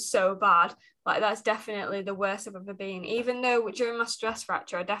well, it was so bad. Like, that's definitely the worst I've ever been. Even though during my stress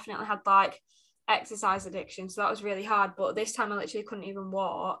fracture, I definitely had like exercise addiction, so that was really hard, but this time I literally couldn't even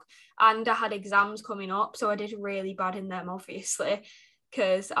walk, and I had exams coming up, so I did really bad in them, obviously,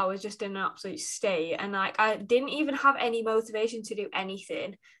 because I was just in an absolute state, and like I didn't even have any motivation to do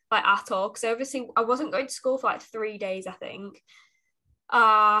anything like at all, because obviously I wasn't going to school for like 3 days, I think.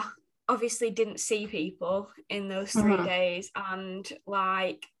 Obviously didn't see people in those 3 days, and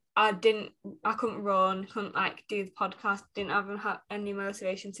like I couldn't run, couldn't like do the podcast, didn't even have any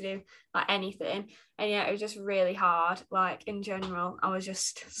motivation to do like anything. And yeah, it was just really hard. Like, in general, I was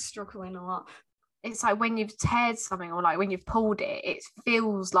just struggling a lot. It's like when you've teared something, or like when you've pulled it, it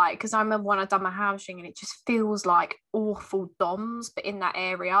feels like, because I remember when I done my hamstring, and it just feels like awful DOMS, but in that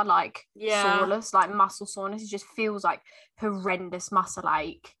area, like soreness, like muscle soreness. It just feels like horrendous muscle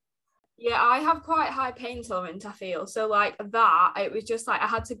ache. Yeah, I have quite high pain tolerance, I feel. So like that, it was just like I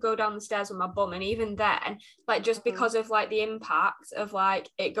had to go down the stairs with my bum. And even then, like, just because of like the impact of like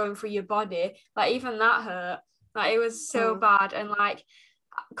it going through your body, like even that hurt. Like, it was so bad. And like,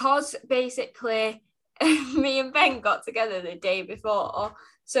 cause basically me and Ben got together the day before.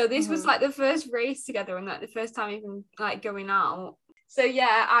 So this was like the first race together, and like the first time even like going out. So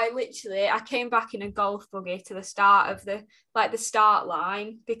yeah, I came back in a golf buggy to the start of the start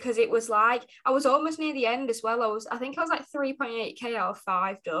line, because it was like I was almost near the end as well. I think I was like 3.8k out of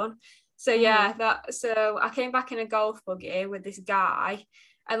 5 done. So yeah, so I came back in a golf buggy with this guy,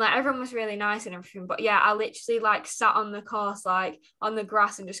 and like everyone was really nice and everything. But yeah, I literally like sat on the course, like on the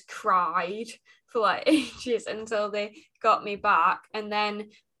grass, and just cried for like ages until they got me back. And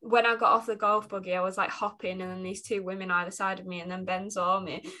then when I got off the golf buggy, I was like hopping, and then these 2 women either side of me, and then Ben saw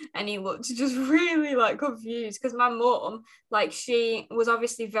me, and he looked just really like confused, because my mum, like, she was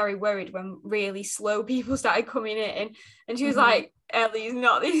obviously very worried when really slow people started coming in, and she was like, Ellie's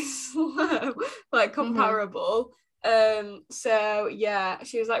not this slow, like comparable. So yeah,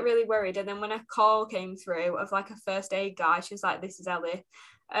 she was like really worried. And then when a call came through of like a first aid guy, she was like, this is Ellie.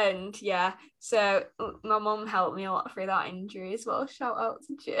 And yeah, so my mum helped me a lot through that injury as well. Shout out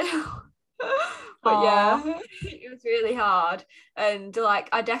to Jill. But yeah, it was really hard. And like,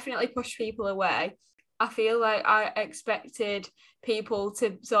 I definitely pushed people away. I feel like I expected people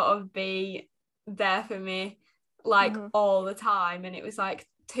to sort of be there for me like all the time, and it was like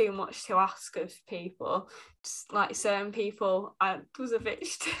too much to ask of people. Just like certain people, I was a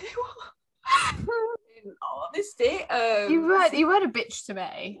bitch to. Honesty, you were a bitch to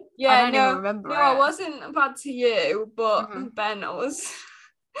me. Yeah, I don't even remember it. I wasn't bad to you, but Ben, I was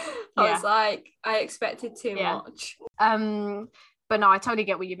like, I expected too much. But no, I totally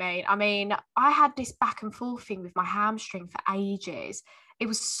get what you mean. I mean, I had this back and forth thing with my hamstring for ages. It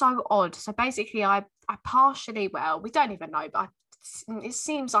was so odd. So basically, I partially, well, we don't even know, but it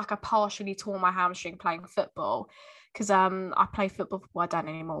seems like I partially tore my hamstring playing football, because I play football. Well, I don't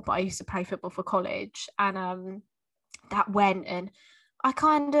anymore, but I used to play football for college, and that went. And I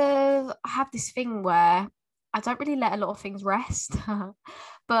kind of have this thing where I don't really let a lot of things rest,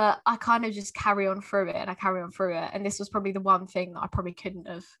 but I kind of just carry on through it, and I carry on through it. And this was probably the one thing that I probably couldn't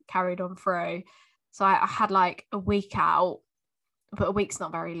have carried on through. So I had like a week out, but a week's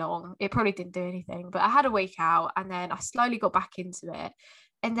not very long. It probably didn't do anything, but I had a week out, and then I slowly got back into it.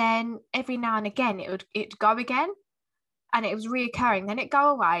 And then every now and again, it'd go again, and it was reoccurring. Then it'd go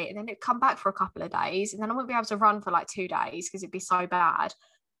away, and then it'd come back for a couple of days, and then I wouldn't be able to run for like 2 days because it'd be so bad.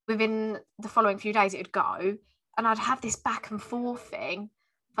 Within the following few days, it would go, and I'd have this back and forth thing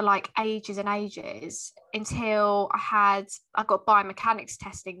for like ages and ages, until I got biomechanics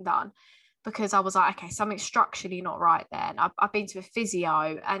testing done, because I was like, okay, something's structurally not right then. I've been to a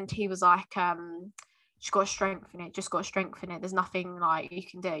physio, and he was like, just got to strengthen it. There's nothing like you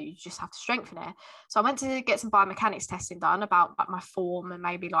can do. You just have to strengthen it. So I went to get some biomechanics testing done about like my form and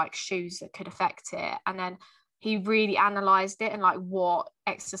maybe like shoes that could affect it. And then he really analysed it, and like what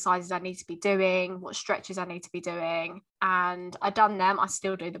exercises I need to be doing, what stretches I need to be doing. And I done them. I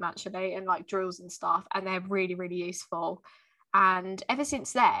still do them actually, and like drills and stuff. And they're really, really useful. And ever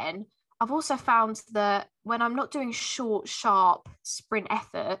since then, I've also found that when I'm not doing short, sharp sprint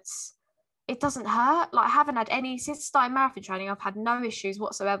efforts, it doesn't hurt. Like I haven't had any, since starting marathon training, I've had no issues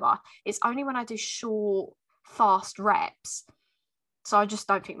whatsoever. It's only when I do short, fast reps. So I just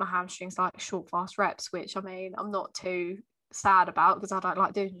don't think my hamstrings like short, fast reps, which I mean, I'm not too sad about, because I don't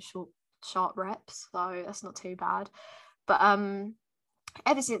like doing short, sharp reps. So that's not too bad. But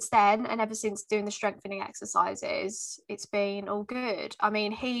ever since then, and ever since doing the strengthening exercises, it's been all good. I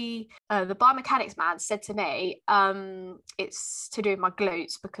mean, the biomechanics man said to me, it's to do with my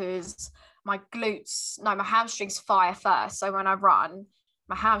glutes, because my hamstrings fire first. So when I run,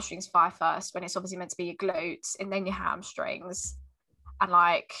 my hamstrings fire first, when it's obviously meant to be your glutes and then your hamstrings. And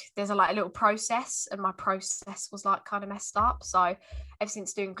like there's a like little process, and my process was like kind of messed up. So ever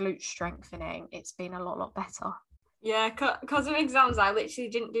since doing glute strengthening, it's been a lot better. Yeah, because of exams, I literally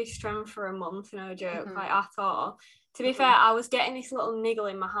didn't do strength for a month, no joke, like at all. To be fair, I was getting this little niggle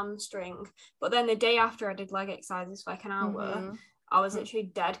in my hamstring, but then the day after I did leg exercises for like an hour, I was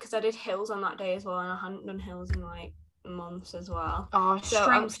literally dead, because I did hills on that day as well, and I hadn't done hills in like months as well. Oh,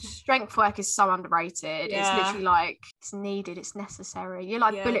 so strength work is so underrated. Yeah. It's literally like, it's needed, it's necessary. You're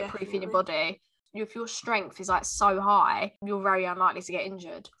like bulletproof in your body. If your strength is like so high, you're very unlikely to get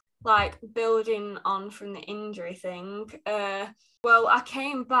injured. Like building on from the injury thing, well, I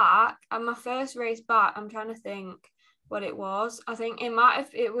came back, and my first race back, I'm trying to think what it was. I think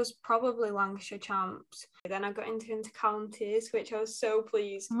it was probably Lancashire Champs. Then I got into counties, which I was so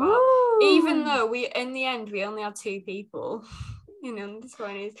pleased about. Woo! Even though in the end we only had 2 people in under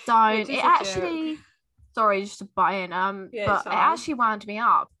 20s. Sorry, just to buy in. But it actually wound me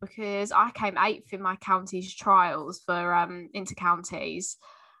up, because I came 8th in my counties trials for intercounties.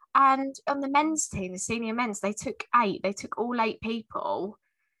 And on the men's team, the senior men's, they took all 8 people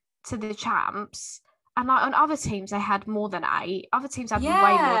to the champs. And like on other teams, they had more than 8. Other teams had way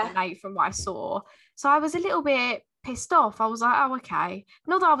more than 8 from what I saw. So I was a little bit pissed off. I was like, oh, okay.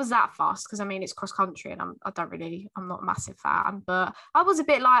 Not that I was that fast, because I mean, it's cross country, and I'm not a massive fan. But I was a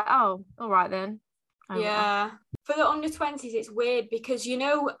bit like, oh, all right then. Yeah. For the under 20s, it's weird, because, you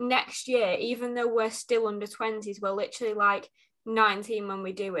know, next year, even though we're still under 20s, we're literally like 19 when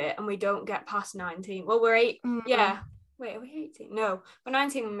we do it, and we don't get past 19. Well, we're 8. Yeah. Wait, are we 18? No, we're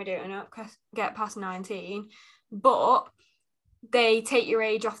 19 when we do it, and don't get past 19. But they take your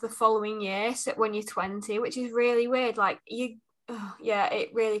age off the following year, so when you're 20, which is really weird. Like it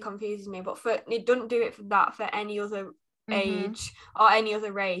really confuses me. But it doesn't do it for any other age or any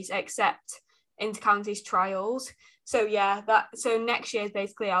other race except intercounties trials. So so next year is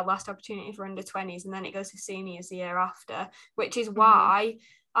basically our last opportunity for under 20s, and then it goes to seniors the year after, which is why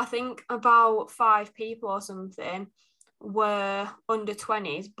I think about 5 people or something were under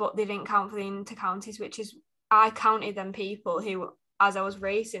 20s, but they didn't count for the intercounties, which is, I counted them people who, as I was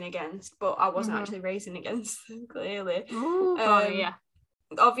racing against, but I wasn't actually racing against them, clearly. Ooh, yeah.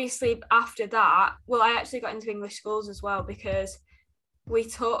 Obviously after that, well, I actually got into English schools as well, because we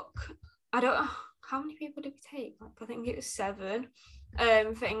took, I don't know, how many people did we take? Like, I think it was 7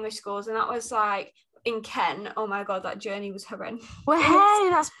 for English schools, and that was like, in Kent. Oh my God, that journey was horrendous. Well, hey,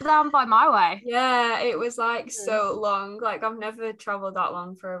 that's down by my way. Yeah, it was like so long. Like I've never travelled that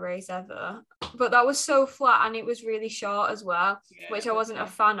long for a race ever. But that was so flat and it was really short as well, which I wasn't a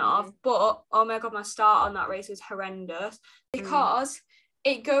fan of. But oh my God, my start on that race was horrendous because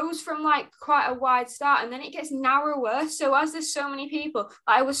it goes from like quite a wide start and then it gets narrower. So as there's so many people,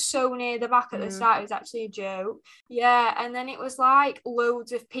 I was so near the back at the start, it was actually a joke. Yeah, and then it was like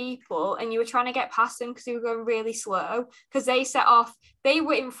loads of people and you were trying to get past them because they were going really slow because they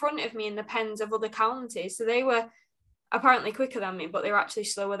were in front of me in the pens of other counties. So they were apparently quicker than me, but they were actually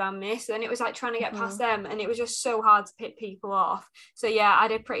slower than me. So then it was like trying to get past them and it was just so hard to pick people off. So yeah, I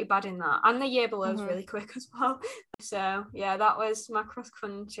did pretty bad in that. And the year below was really quick as well. So yeah, that was my cross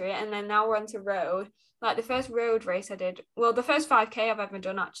country. And then now we're on to road. Like the first road race I did, well, the first 5K I've ever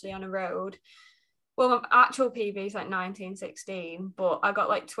done actually on a road. Well, my actual PB is like 1916, but I got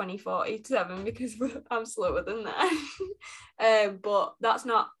like 2047 because I'm slower than that. But that's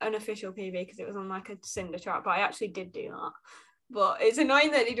not an official PB because it was on like a cinder track, but I actually did do that. But it's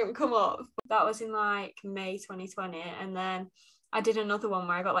annoying that it didn't come up. That was in like May 2020. And then I did another one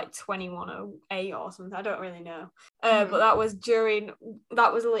where I got like 2108 or something. I don't really know. But that was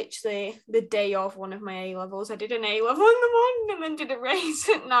literally the day of one of my A-levels. I did an A-level in the morning and then did a race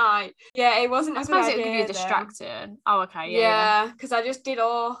at night. Yeah, it wasn't a good idea. I suppose it would give you distracted. Oh, okay. Yeah, because I just did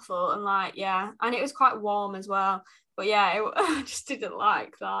awful and like, yeah. And it was quite warm as well. But yeah, I just didn't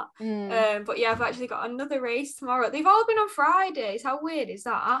like that. But yeah, I've actually got another race tomorrow. They've all been on Fridays. How weird is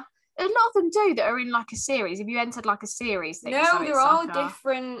that? A lot of them do that are in like a series. Have you entered like a series thing? No, they're all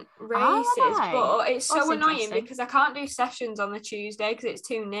different races, but it's so annoying because I can't do sessions on the Tuesday because it's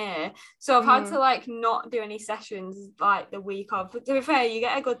too near. So I've had to like not do any sessions like the week of. But to be fair, you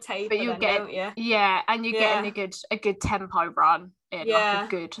get a good taper, don't you? Yeah, and you're getting a good tempo run in. Yeah,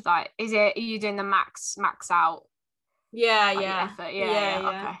 like a good are you doing the max out? Yeah, effort?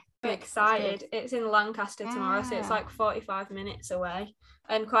 Yeah. Okay. I'm excited. It's in Lancaster tomorrow, so it's like 45 minutes away.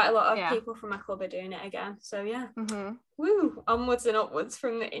 And quite a lot of people from my club are doing it again. So yeah. Woo! Onwards and upwards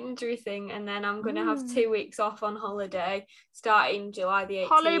from the injury thing. And then I'm going to have 2 weeks off on holiday starting July the 18th.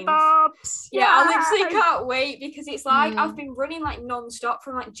 Holly Bobs! Yeah, I literally can't wait because it's like I've been running like non-stop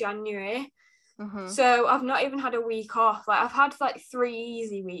from like January. So I've not even had a week off. Like I've had like 3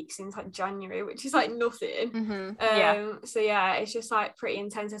 easy weeks since like January, which is like nothing. So yeah, it's just like pretty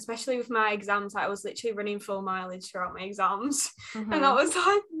intense, especially with my exams. Like, I was literally running full mileage throughout my exams, and that was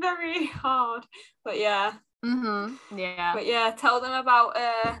like very hard. But yeah. But yeah, tell them about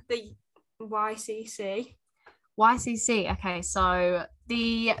the YCC. Okay, so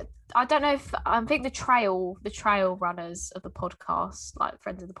I don't know if I think the trail runners of the podcast, like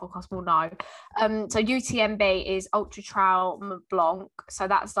friends of the podcast, will know. So UTMB is Ultra Trail Mont Blanc, so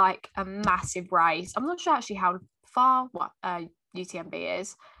that's like a massive race. I'm not sure actually how far UTMB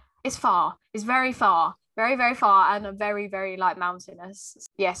is. It's far. It's very far. Very, very far and very, very like mountainous.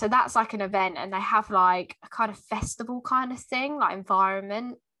 Yeah, so that's like an event and they have like a kind of festival kind of thing, like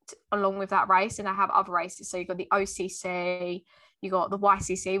environment along with that race, and they have other races. So you've got the OCC, you got the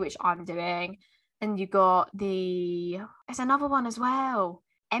YCC, which I'm doing, and you got there's another one as well,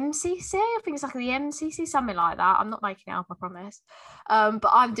 MCC. I think it's like the MCC, something like that. I'm not making it up, I promise. But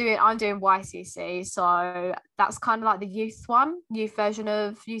I'm doing YCC, so that's kind of like the youth version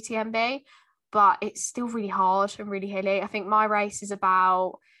of UTMB, but it's still really hard and really hilly. I think my race is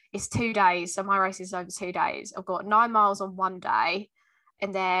it's 2 days, so my race is over 2 days. I've got 9 miles on one day.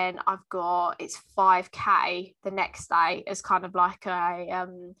 And then it's 5K the next day as kind of like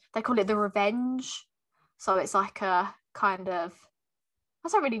they call it the revenge. So it's like a kind of, I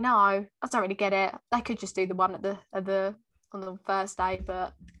don't really know. I don't really get it. They could just do the one on the first day,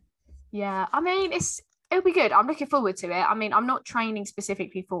 but yeah, I mean, it'll be good. I'm looking forward to it. I mean, I'm not training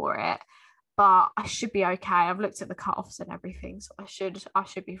specifically for it, but I should be okay. I've looked at the cutoffs and everything, so I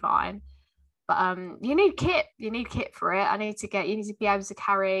should be fine. But you need kit. You need kit for it. You need to be able to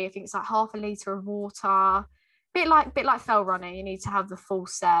carry, I think it's like half a litre of water. Bit like fell running. You need to have the full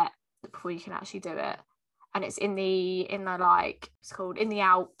set before you can actually do it. And it's in the like, it's called in the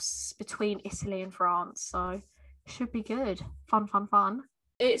Alps between Italy and France. So it should be good. Fun.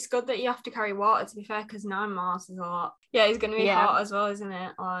 It's good that you have to carry water, to be fair, because 9 miles is a lot. Yeah, it's going to be hot as well, isn't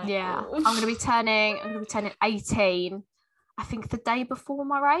it? Like, yeah. I'm going to be turning 18, I think the day before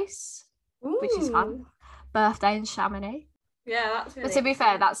my race. Ooh. Which is fun. Birthday in Chamonix. Yeah, that's really. But to be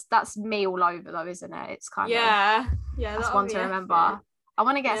fair, that's me all over though, isn't it? It's kind of that's one to remember. I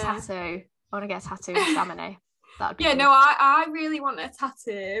want to get a tattoo. I want to get a tattoo in Chamonix. I really want a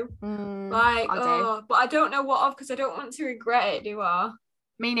tattoo. But I don't know what of, because I don't want to regret it, do I?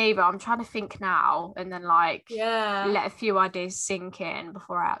 Me neither. I'm trying to think now and then like let a few ideas sink in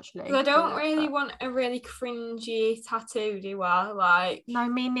before I actually. I don't really want a really cringy tattoo, do I? Like, no,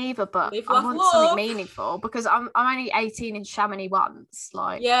 me neither. But I want something meaningful because I'm only 18 in Chamonix once.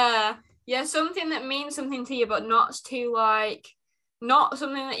 Like, yeah, something that means something to you, but not too like, not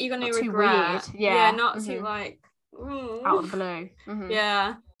something that you're gonna regret. Too weird. Yeah, not too like out of the blue.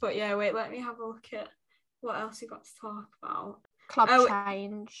 Yeah, but yeah, wait, let me have a look at what else you got to talk about. Club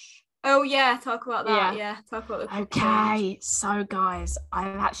change. Oh yeah, talk about that. Yeah, talk about the club change. So guys,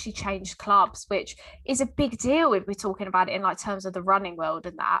 I've actually changed clubs, which is a big deal if we're talking about it in like terms of the running world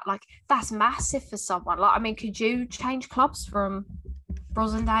and that. Like that's massive for someone. Like, I mean, could you change clubs from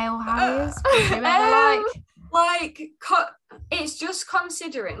Rosendale Harriers? Would you ever it's just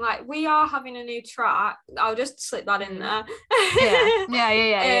considering like we are having a new track. I'll just slip that in there.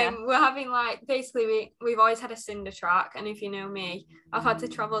 Yeah. We're having like basically we've always had a cinder track, and if you know me, I've had to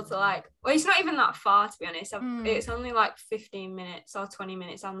travel to like, well, it's not even that far to be honest. It's only like 15 minutes or 20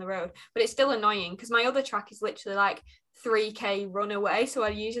 minutes down the road, but it's still annoying because my other track is literally like 3k run away, so I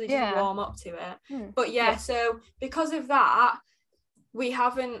usually just warm up to it. But so because of that, we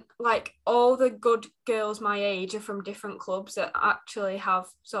haven't, like, all the good girls my age are from different clubs that actually have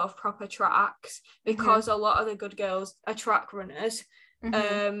sort of proper tracks, because a lot of the good girls are track runners.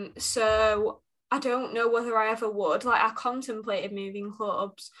 So I don't know whether I ever would. Like, I contemplated moving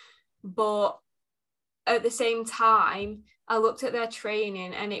clubs, but at the same time, I looked at their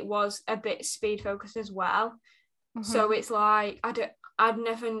training and it was a bit speed focused as well. So it's like, I'd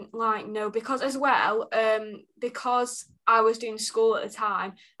never like know, because as well, because I was doing school at the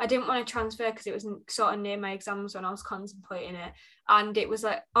time, I didn't want to transfer because it was sort of near my exams when I was contemplating it, and it was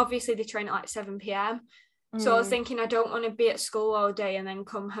like, obviously they train at like 7 p.m. So I was thinking I don't want to be at school all day and then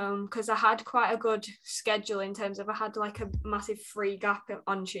come home, because I had quite a good schedule in terms of I had like a massive free gap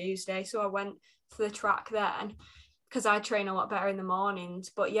on Tuesday, so I went to the track then, because I train a lot better in the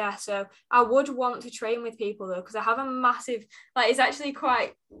mornings. But yeah, so I would want to train with people though, because I have a massive, like, it's actually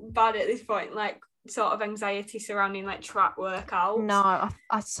quite bad at this point, like sort of anxiety surrounding like track workouts. No,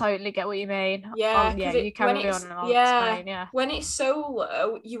 I totally get what you mean. You carry on and I'll explain. When it's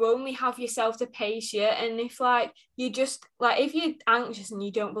solo, you only have yourself to pace you, and if like you just like, if you're anxious and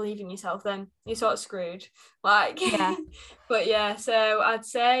you don't believe in yourself, then you're sort of screwed. Like, but yeah, so I'd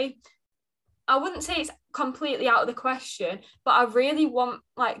say, I wouldn't say it's completely out of the question, but I really want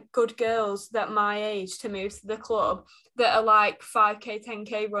like good girls that my age to move to the club that are like 5k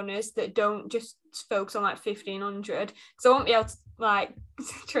 10k runners that don't just focus on like 1500, because I won't be able to like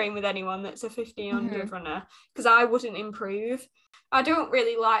train with anyone that's a 1500 runner, because I wouldn't improve. I don't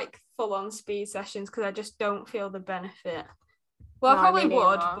really like full-on speed sessions because I just don't feel the benefit. Well, I probably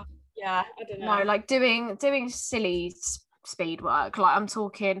would, but yeah, I don't know. No, like doing silly speed work, like I'm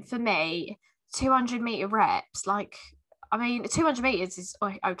talking, for me, 200 meter reps, like, I mean, 200 meters is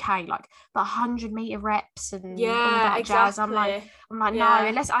okay, like, but 100 meter reps and all that jazz. I'm like, no,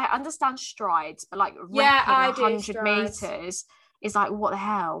 unless I understand strides, but like repping 100 meters is like, what the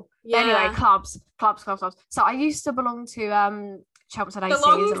hell? But anyway, clubs. So I used to belong to Chelmsford AC, as a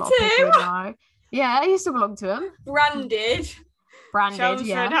lot of people know. Yeah, I used to belong to them. Branded,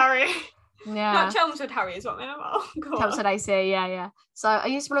 Chelmsford Harry. Yeah, not Chelmsford Harry is what I mean about. Chelmsford AC, yeah. So I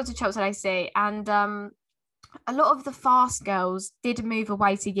used to belong to Chelmsford AC, and a lot of the fast girls did move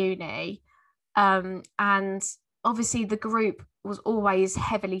away to uni, and obviously the group was always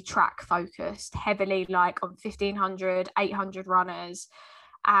heavily track focused, heavily like on 1500, 800 runners,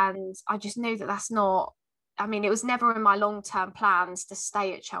 and I just knew that that's not, I mean, it was never in my long-term plans to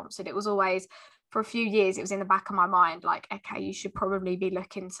stay at Chelmsford. It was always, for a few years, it was in the back of my mind, like, okay, you should probably be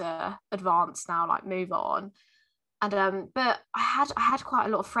looking to advance now, like move on. And but I had quite a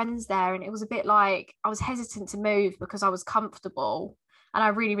lot of friends there, and it was a bit like I was hesitant to move because I was comfortable and I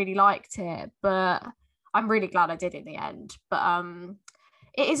really, really liked it. But I'm really glad I did in the end. But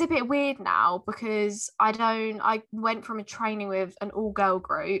it is a bit weird now because I went from a training with an all-girl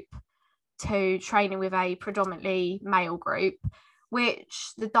group to training with a predominantly male group,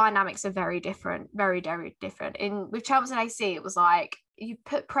 which the dynamics are very different, very, very different. With Chelmsford AC, it was like you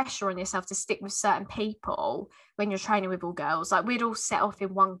put pressure on yourself to stick with certain people when you're training with all girls. Like, we'd all set off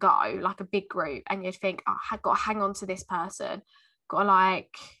in one go, like a big group, and you'd think, oh, I've got to hang on to this person, I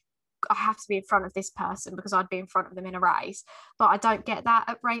have to be in front of this person because I'd be in front of them in a race. But I don't get that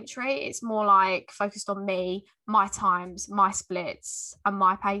at Braintree. It's more like focused on me, my times, my splits, and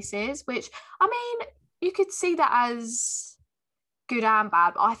my paces, which, I mean, you could see that as good and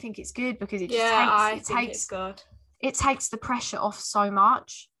bad, but I think it's good because it takes the pressure off so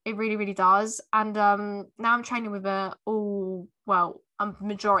much. It really, really does. And now I'm training with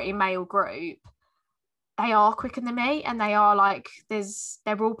majority male group, they are quicker than me, and they are like,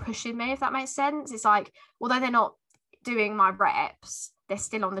 they're all pushing me, if that makes sense. It's like, although they're not doing my reps, they're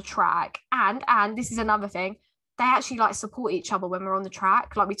still on the track, and this is another thing, they actually like support each other when we're on the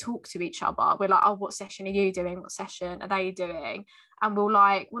track. Like we talk to each other, we're like, oh, what session are you doing, what session are they doing? And we'll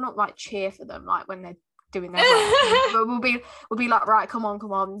not like cheer for them like when they're doing their work. But we'll be like, right, come on,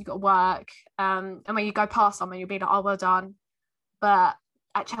 you've got to work. And when you go past someone, you'll be like, oh, well done. But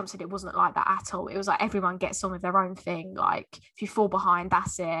at Chelmsford, it wasn't like that at all. It was like everyone gets on with their own thing. Like if you fall behind,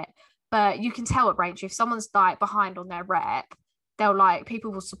 that's it. But you can tell at Braintree, if someone's like behind on their rep, they'll like,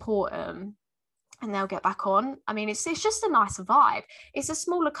 people will support them and they'll get back on. I mean, it's just a nicer vibe. It's a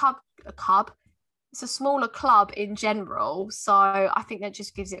smaller it's a smaller club in general, so I think that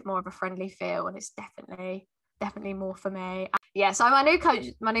just gives it more of a friendly feel, and it's definitely more for me. Yeah, so my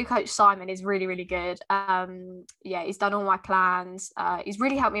new coach Simon is really, really good. Yeah, he's done all my plans. He's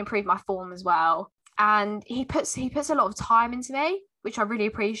really helped me improve my form as well, and he puts a lot of time into me, which I really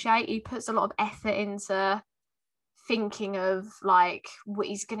appreciate. He puts a lot of effort into thinking of like what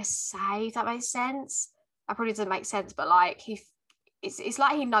he's gonna say, if that makes sense. That probably doesn't make sense, but like it's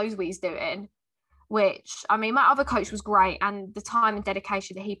like he knows what he's doing. Which, I mean, my other coach was great, and the time and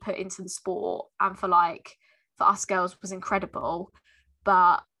dedication that he put into the sport and for us girls was incredible.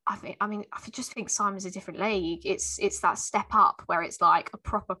 But I just think Simon's a different league. It's that step up where it's like a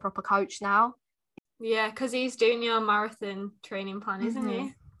proper coach now. Yeah, because he's doing your marathon training plan, isn't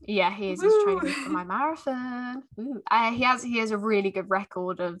he? Yeah, he is. He's training me for my marathon. He has a really good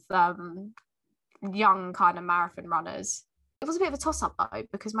record of young kind of marathon runners. It was a bit of a toss-up though,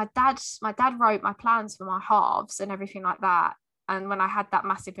 because my dad wrote my plans for my halves and everything like that. And when I had that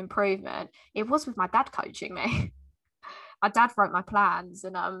massive improvement, it was with my dad coaching me. My dad wrote my plans,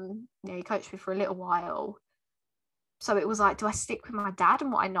 and he coached me for a little while. So it was like, do I stick with my dad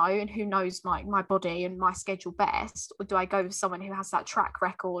and what I know and who knows my body and my schedule best, or do I go with someone who has that track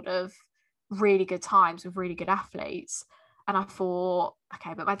record of really good times with really good athletes? And I thought,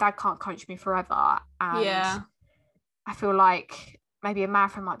 okay, but my dad can't coach me forever, and yeah, I feel like maybe a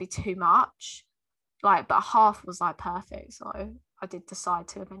marathon might be too much, but a half was like perfect. So I did decide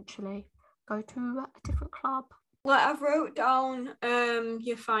to eventually go to a different club. I've wrote down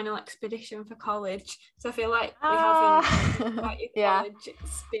your final expedition for college, so I feel like we haven't got your college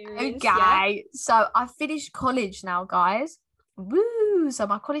experience. Okay, yet. So I finished college now, guys. Woo! So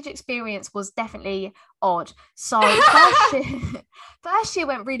my college experience was definitely odd. So first year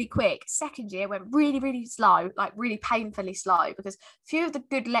went really quick. Second year went really, really slow, like really painfully slow, because a few of the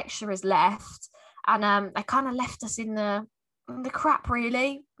good lecturers left, and they kind of left us in the crap,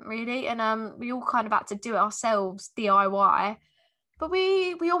 really, and we all kind of had to do it ourselves, DIY. But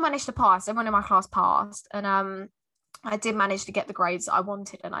we all managed to pass. Everyone in my class passed, and I did manage to get the grades that I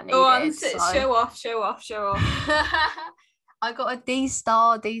wanted and I needed. Go on, show off. I got a D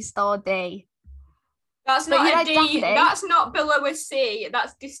star D. That's not a D. Definitely, that's not below a C.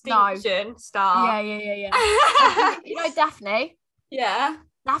 That's distinction. No. Star. Yeah. Daphne. Yeah.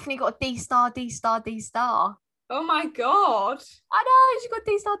 Daphne got a D star. Oh my god. I know, she got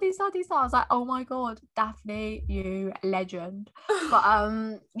D star. I was like, oh my god, Daphne, you legend.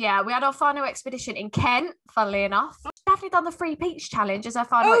 But yeah, we had our final expedition in Kent, funnily enough. Daphne done the Free Peach Challenge as her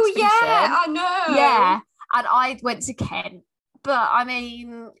final expedition. Oh yeah, I know. Yeah, and I went to Kent. But I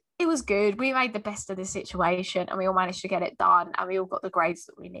mean, it was good. We made the best of the situation and we all managed to get it done, and we all got the grades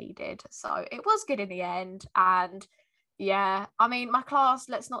that we needed. So it was good in the end. And yeah, I mean, my class,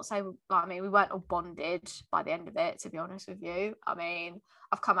 let's not say, we weren't all bonded by the end of it, to be honest with you. I mean,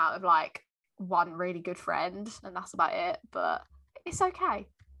 I've come out with like one really good friend and that's about it, but it's okay.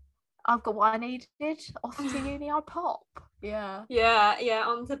 I've got what I needed. Off to uni, I pop. Yeah,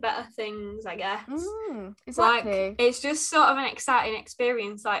 on to better things, I guess. Exactly. Like, it's just sort of an exciting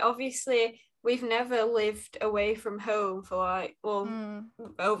experience. Like, obviously, we've never lived away from home for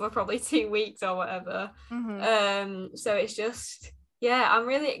over probably 2 weeks or whatever. So it's just, I'm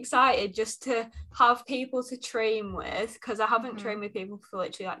really excited just to have people to train with, because I haven't trained with people for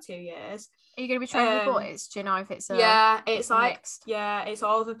literally like 2 years. Are you going to be training with boys? Do you know if it's it's like mixed? Yeah, it's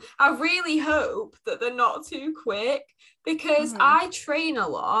all of them. I really hope that they're not too quick, because I train a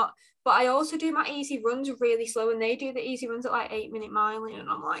lot, but I also do my easy runs really slow, and they do the easy runs at like 8-minute miling, and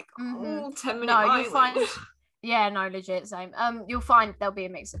I'm like, 10-minute miling. You'll find, legit, same. You'll find there'll be a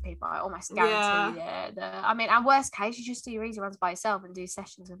mix of people. I almost guarantee. I mean, and worst case, you just do your easy runs by yourself and do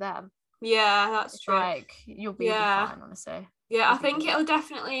sessions with them. Yeah, that's true. Like, you'll be fine, honestly. Yeah, I think it'll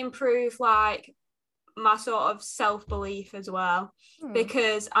definitely improve like my sort of self-belief as well,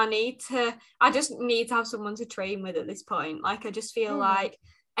 because I just need to have someone to train with at this point. Like, I just feel like,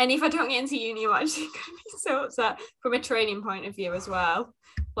 and if I don't get into uni, I'm actually going to be so upset from a training point of view as well.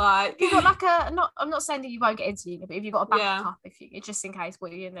 Like, you've got like I'm not saying that you won't get into uni, but if you've got a backup, if you just in case,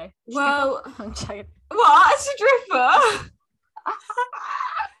 what are you gonna do? Well, I'm joking. What? Stripper?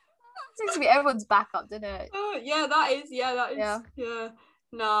 Seems to be everyone's backup, doesn't it? Oh, yeah, that is. Yeah.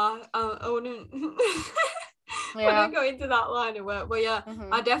 Nah, I wouldn't. Wouldn't go into that line of work, but yeah,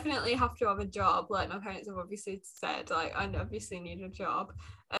 I definitely have to have a job. Like, my parents have obviously said, like, I obviously need a job.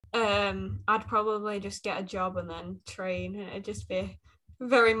 I'd probably just get a job and then train, and it'd just be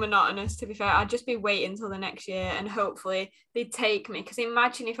very monotonous, to be fair. I'd just be waiting until the next year, and hopefully they'd take me, because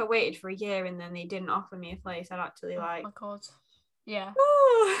imagine if I waited for a year and then they didn't offer me a place. I'd actually like, oh my God. Yeah.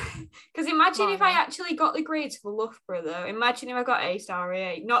 Because imagine if I actually got the grades for Loughborough, though. Imagine if I got A star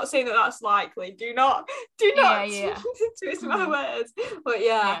A. Not saying that that's likely. Do not twist my words. But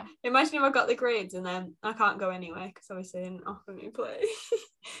yeah, imagine if I got the grades and then I can't go anywhere because obviously they didn't offer me a place.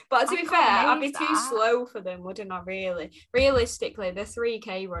 But to be fair, I'd be too slow for them, wouldn't I? Really, realistically, the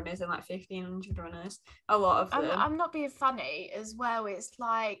 3K runners and like 1500 runners, a lot of them. I'm not being funny as well. It's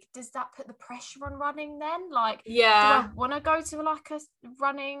like, does that put the pressure on running then? Like, yeah, do I want to go to like a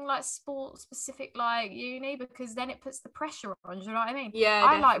running like sport specific like uni, because then it puts the pressure on? Do you know what I mean? Yeah,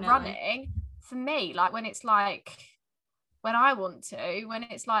 I like running. For me, like when it's like when I want to, when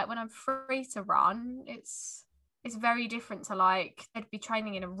it's like when I'm free to run, it's very different to like they'd be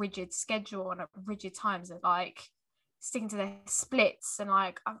training in a rigid schedule and at rigid times of like sticking to their splits, and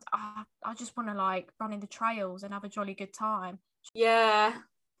like I just want to like run in the trails and have a jolly good time. Yeah,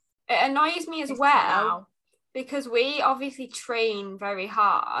 it annoys me as well because we obviously train very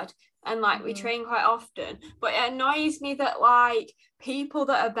hard and like we train quite often, but it annoys me that like people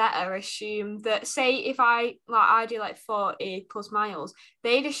that are better assume that, say if I do like 40 plus miles,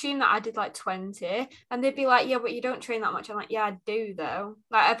 they'd assume that I did like 20, and they'd be like, yeah, but you don't train that much. I'm like, yeah, I do though.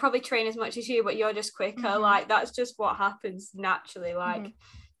 Like, I probably train as much as you, but you're just quicker. Like, that's just what happens naturally. Like,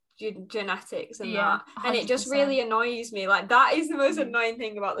 genetics and that, and 100%. It just really annoys me. Like, that is the most annoying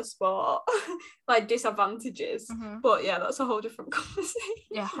thing about the sport. Like, disadvantages. But yeah, that's a whole different conversation.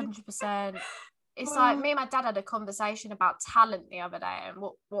 Yeah, 100%. It's like me and my dad had a conversation about talent the other day, and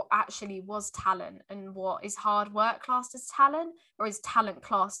what actually was talent, and what is hard work classed as talent, or is talent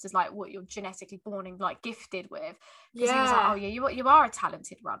classed as like what you're genetically born and like gifted with. Because he was like, oh yeah, you are a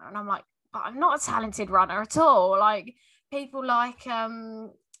talented runner, and I'm like, but I'm not a talented runner at all. Like, people like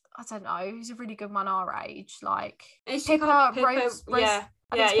I don't know, who's a really good one our age, like Pippa Rose.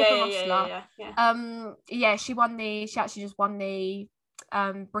 Yeah, she actually just won the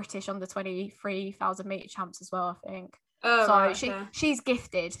British under 23,000 meter champs as well, I think. She's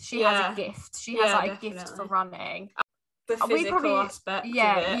gifted. She has a gift. She has like a gift for running. The physical aspect of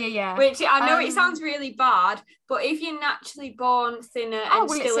it. Which I know it sounds really bad, but if you're naturally born thinner and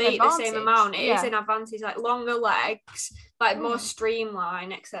still eat the same amount, it is an advantage. Like longer legs, like more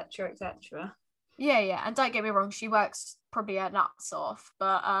streamline, etc., etc. Yeah, and don't get me wrong, she works probably her nuts off,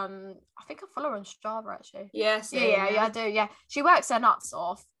 but I think I follow her on Strava actually. Yes. Yeah, I do. Yeah, she works her nuts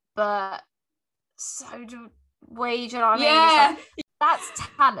off, but so do we. Do you know what I mean? Yeah. That's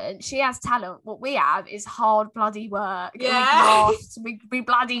talent. She has talent. What we have is hard bloody work. Yeah. We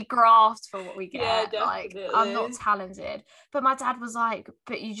bloody graft for what we get. Yeah, definitely. Like, I'm not talented. But my dad was like,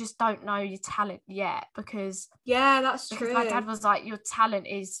 but you just don't know your talent yet, because that's true. My dad was like, your talent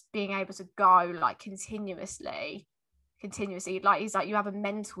is being able to go like continuously. Like, he's like, you have a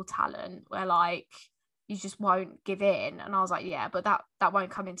mental talent where like you just won't give in. And I was like, yeah, but that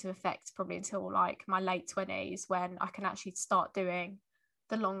won't come into effect probably until like my late 20s, when I can actually start doing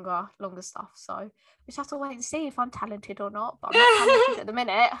the longer stuff. So we just have to wait and see if I'm talented or not, but I'm not talented at the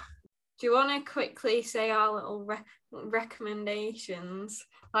minute. Do you want to quickly say our little recommendations?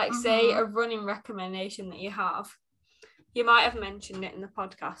 Like, say a running recommendation that you have. You might have mentioned it in the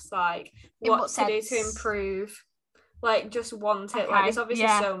podcast, like what to do to improve. Like, just one tip. Okay, like, there's obviously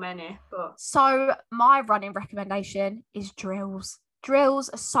so many, but so my running recommendation is drills. Drills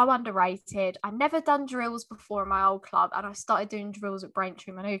are so underrated. I've never done drills before in my old club, and I started doing drills at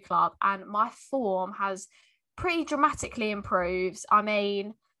Braintree, my new club, and my form has pretty dramatically improved. I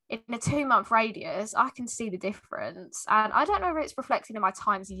mean, in a 2-month radius, I can see the difference, and I don't know if it's reflecting in my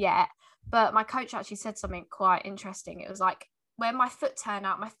times yet, but my coach actually said something quite interesting. It was like, when my foot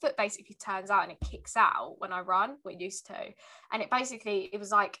basically turns out and it kicks out when I run, we're used to. And it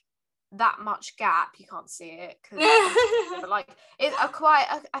was like that much gap. You can't see it, but like it's quite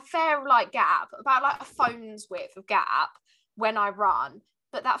a fair like gap, about like a phone's width of gap when I run.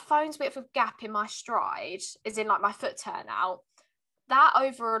 but that phone's bit of a gap in my stride, is in like my foot turnout, that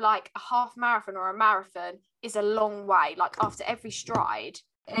over like a half marathon or a marathon is a long way, like after every stride.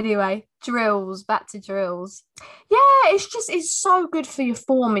 Anyway, drills, back to drills. Yeah, it's so good for your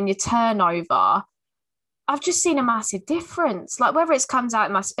form and your turnover. I've just seen a massive difference. Like whether it comes out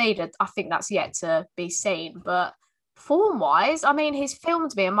in my speed, I think that's yet to be seen. But form-wise, I mean, he's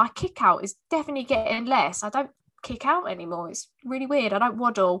filmed me and my kick out is definitely getting less. I don't kick out anymore. It's really weird. I don't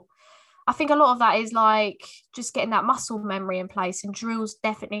waddle. I think a lot of that is like just getting that muscle memory in place, and drills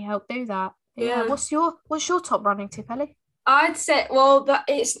definitely help do that. Yeah. What's your top running tip, Ellie? I'd say, well, that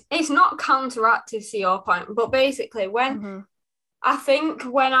it's not counteractive to your point, but basically when I think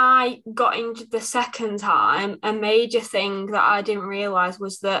when I got injured the second time, a major thing that I didn't realise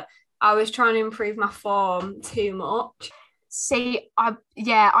was that I was trying to improve my form too much. See, I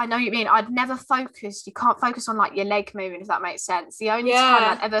know what you mean. I'd never focused. You can't focus on like your leg moving, if that makes sense. The only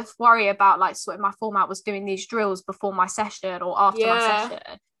time I'd ever worry about like sorting my form out was doing these drills before my session or after my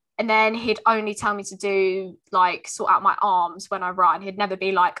session. And then he'd only tell me to do like sort out my arms when I run. He'd never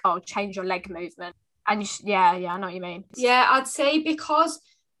be like, oh, change your leg movement. And I know what you mean. Yeah, I'd say because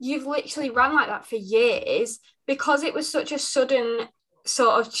you've literally ran like that for years, because it was such a sudden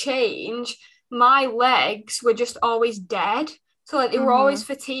sort of change, my legs were just always dead. So like they were always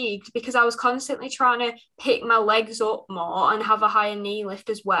fatigued because I was constantly trying to pick my legs up more and have a higher knee lift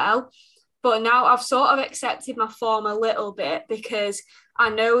as well. But now I've sort of accepted my form a little bit because I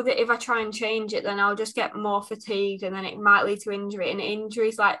know that if I try and change it, then I'll just get more fatigued and then it might lead to injury. And injury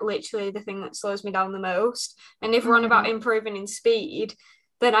is like literally the thing that slows me down the most. And if we're on about improving in speed,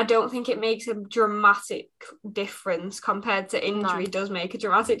 then I don't think it makes a dramatic difference compared to injury. Does make a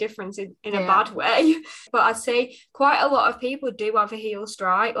dramatic difference in a bad way. But I'd say quite a lot of people do have a heel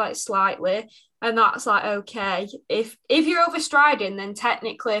strike, like slightly. And that's like, okay, if you're overstriding, then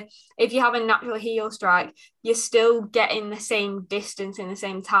technically, if you have a natural heel strike, you're still getting the same distance in the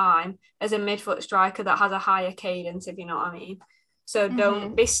same time as a midfoot striker that has a higher cadence, if you know what I mean. So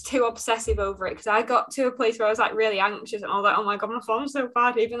don't be too obsessive over it, because I got to a place where I was like really anxious and I was like, oh my God, my form's so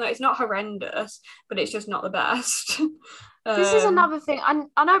bad, even though it's not horrendous, but it's just not the best. This is another thing. I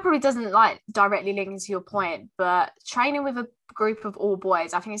know it probably doesn't like directly link into your point, but training with a group of all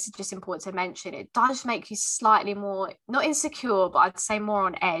boys, I think it's just important to mention, it does make you slightly more, not insecure, but I'd say more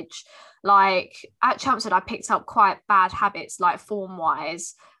on edge. Like at Chelmsford, I picked up quite bad habits, like form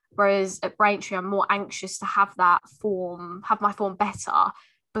wise, whereas at Braintree, I'm more anxious to have my form better,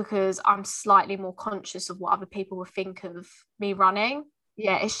 because I'm slightly more conscious of what other people will think of me running.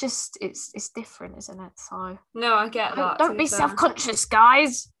 Yeah, it's just it's different, isn't it? So no, I get that. Don't be self-conscious,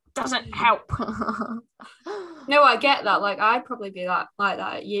 guys. Doesn't help. No, I get that. Like I'd probably be like that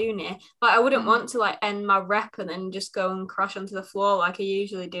at uni. Like I wouldn't want to like end my rep and then just go and crash onto the floor like I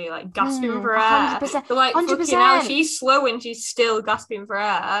usually do, like gasping for air. 100%. But like 100%. Fucking hell, she's slow and she's still gasping for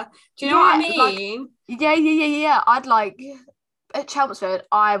air. Do you know what I mean? Like, yeah. I'd like at Chelmsford,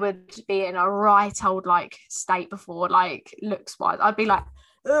 I would be in a right old like state before, like looks wise. I'd be like,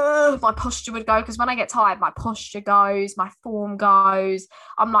 my posture would go, because when I get tired, my posture goes, my form goes.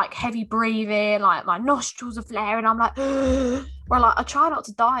 I'm like heavy breathing, like my nostrils are flaring. I'm like, well, like I try not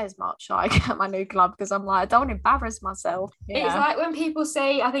to die as much like at my new club, because I'm like, I don't want to embarrass myself. Yeah. It's like when people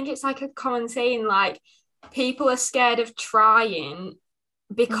say, I think it's like a common saying, like people are scared of trying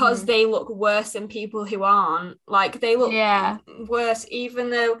because they look worse than people who aren't. Like they look worse, even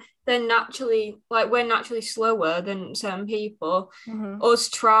though they're naturally, like we're naturally slower than certain people. Us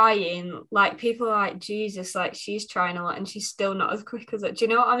trying, like people are like, Jesus, like she's trying a lot and she's still not as quick as it. Do you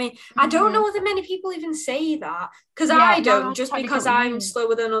know what I mean? I don't know whether many people even say that, because I don't, just totally because I'm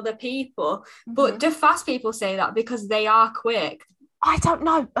slower than other people. But do fast people say that because they are quick? I don't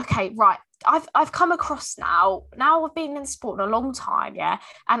know. Okay, right. I've come across now I've been in sport a long time,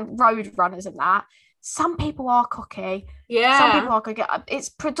 and road runners and that. Some people are cocky. Yeah. Some people are cocky. It's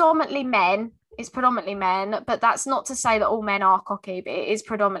predominantly men, but that's not to say that all men are cocky, but it is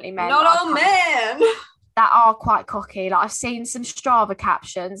predominantly men. Not all men. That are quite cocky. Like I've seen some Strava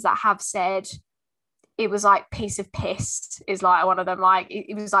captions that have said it was like piece of piss is like one of them. Like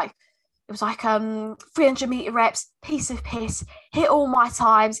it was like 300 meter reps, piece of piss, hit all my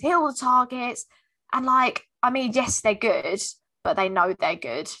times, hit all the targets. And like, I mean, yes, they're good, but they know they're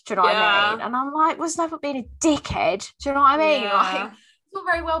good. Do you know what I mean? And I'm like, was never being a dickhead. Do you know what I mean? Like, it's all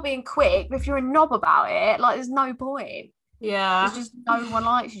very well being quick, but if you're a knob about it, like, there's no point. Yeah. There's just no one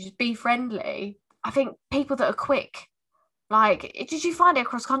likes you. Just be friendly. I think people that are quick, like, did you find it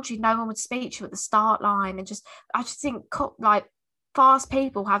across country? No one would speak to you at the start line, and I just think like fast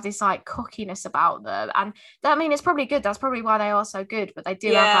people have this like cockiness about them, and I mean it's probably good. That's probably why they are so good, but they do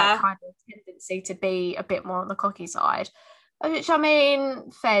have that kind of tendency to be a bit more on the cocky side, which I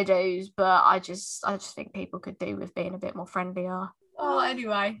mean fair dues, but I just think people could do with being a bit more friendlier. Oh,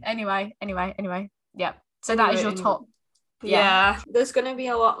 anyway. Yeah. So that is your top. Yeah. There's going to be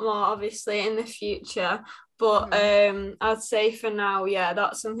a lot more obviously in the future, but I'd say for now, yeah,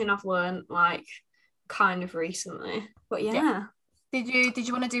 that's something I've learned like kind of recently. But yeah. Did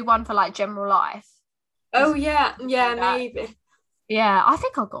you want to do one for like general life? Oh yeah, maybe. Yeah, I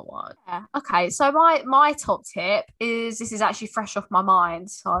think I've got one. Yeah. Okay, so my top tip is, this is actually fresh off my mind,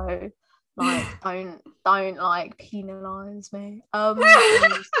 so like don't like penalize me.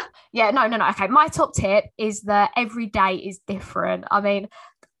 Yeah, no. Okay, my top tip is that every day is different. I mean,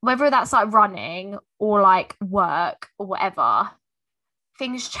 whether that's like running or like work or whatever,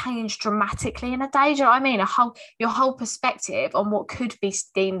 things change dramatically in a day. Do you know what I mean? Your whole perspective on what could be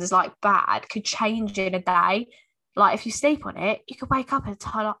deemed as like bad could change in a day. Like if you sleep on it, you could wake up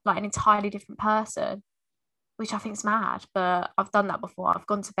like an entirely different person, which I think is mad. But I've done that before. I've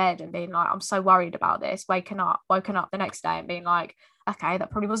gone to bed and been like, I'm so worried about this. Woken up the next day and being like, okay, that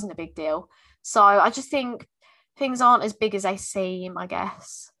probably wasn't a big deal. So I just think things aren't as big as they seem, I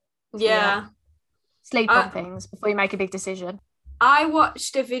guess. Yeah. Sleep on things before you make a big decision. I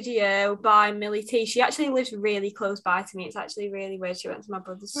watched a video by Millie T. She actually lives really close by to me. It's actually really weird. She went to my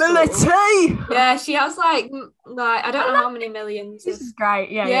brother's school. Millie T! Yeah, she has like I don't know how many millions. This is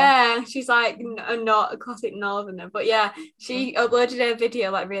great. Yeah. She's like not a classic northerner, but yeah, she uploaded a video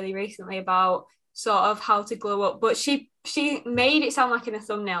like really recently about sort of how to glow up. But she made it sound like in a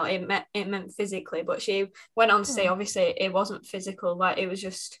thumbnail it meant physically, but she went on to say obviously it wasn't physical. Like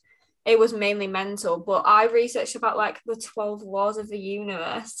it was mainly mental. But I researched about like the 12 laws of the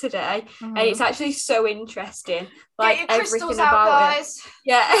universe today, and it's actually so interesting. Like get your everything crystals about out, guys. it.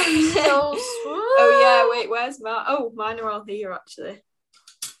 Yeah. Crystals. Oh yeah, wait, where's mine? Oh, mine are all here actually.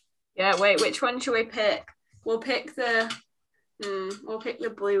 Yeah, wait, which one should we pick? We'll pick the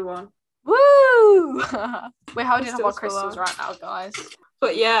blue one. Woo! We're holding up our crystals right now, guys.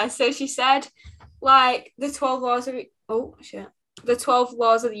 But yeah, so she said like the 12 laws of the 12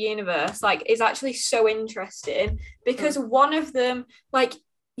 laws of the universe like is actually so interesting because one of them, like,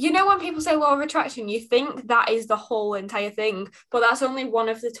 you know, when people say law of attraction, you think that is the whole entire thing, but that's only one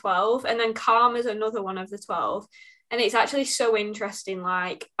of the 12, and then karma is another one of the 12. And it's actually so interesting.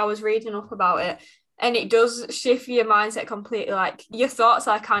 Like I was reading up about it, and it does shift your mindset completely. Like your thoughts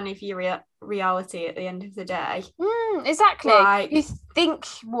are kind of your reality at the end of the day. Exactly. Like, you think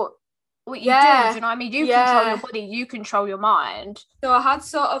what you do, you know what I mean? You control your body, you control your mind. So I had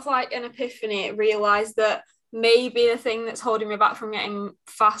sort of like an epiphany, realised that maybe the thing that's holding me back from getting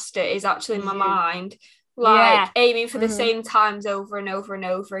faster is actually my mind. Like aiming for the same times over and over and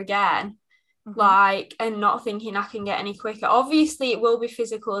over again. Like, and not thinking I can get any quicker. Obviously it will be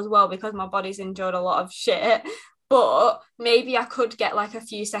physical as well because my body's endured a lot of shit, but maybe I could get like a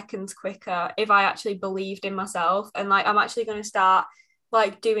few seconds quicker if I actually believed in myself. And like I'm actually going to start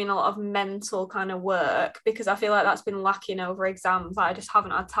like doing a lot of mental kind of work because I feel like that's been lacking over exams. Like, I just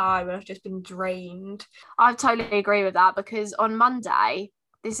haven't had time and I've just been drained. I totally agree with that because on Monday,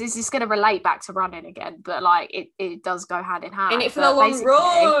 this is just going to relate back to running again, but like it does go hand in hand. In it for the long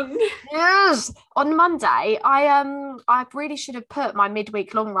run. Yes. On Monday, I really should have put my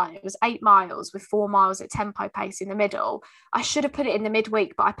midweek long run. It was 8 miles with 4 miles at tempo pace in the middle. I should have put it in the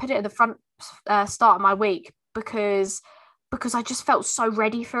midweek, but I put it at the front start of my week because I just felt so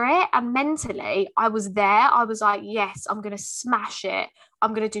ready for it. And mentally, I was there. I was like, yes, I'm going to smash it.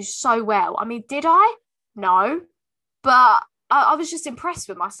 I'm going to do so well. I mean, did I? No. But I was just impressed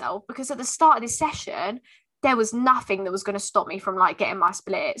with myself because at the start of this session, there was nothing that was going to stop me from like getting my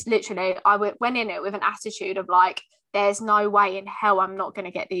splits. Literally, I went in it with an attitude of like, there's no way in hell I'm not going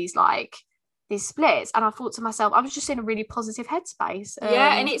to get these splits. And I thought to myself, I was just in a really positive headspace.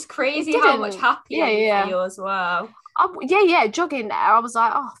 And it's crazy how much happier you feel as well. Jogging there, I was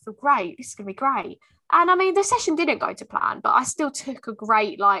like, oh, I feel great. This is going to be great. And I mean, the session didn't go to plan, but I still took a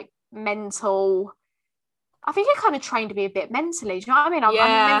great like mental... I think it kind of trained me a bit mentally. Do you know what I mean?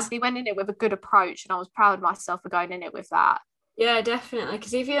 I mentally went in it with a good approach and I was proud of myself for going in it with that. Yeah, definitely.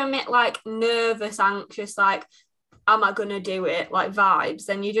 Because if you emit like nervous, anxious, like, am I going to do it, like vibes,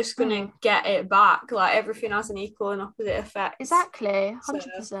 then you're just going to get it back. Like everything has an equal and opposite effect. Exactly.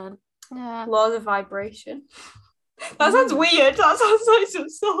 100%. So, yeah. Laws of vibration. That sounds weird. That sounds like some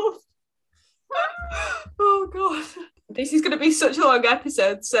stuff. Oh, God. This is going to be such a long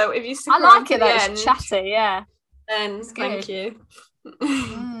episode, so if you stick around to the end, it's chatty, then thank you.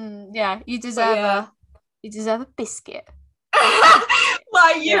 Yeah, you deserve a biscuit.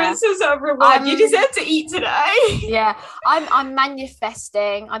 Like you're in some sort of reward. You deserve to eat today. Yeah, I'm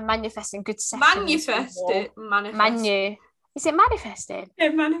manifesting. I'm manifesting good sessions. Manifest. Is it manifesting? Yeah,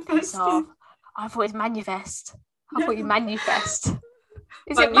 manifesting. I thought it was manifest. I thought you manifest.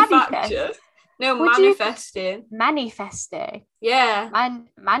 Is manufacture? It manifest? No, manifesting. Manifesting. Yeah.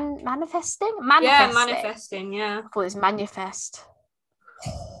 Manifesting? Yeah, manifesting, yeah. I thought it was manifest.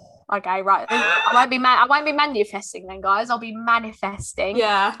 Okay, right. I won't be manifesting then, guys. I'll be manifesting.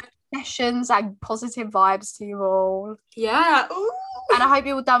 Yeah. Sessions and positive vibes to you all. Yeah. Ooh. And I hope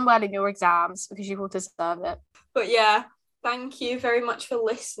you all done well in your exams because you all deserve it. But yeah, thank you very much for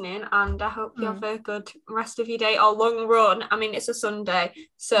listening, and I hope you have a good rest of your day or long run. I mean, it's a Sunday,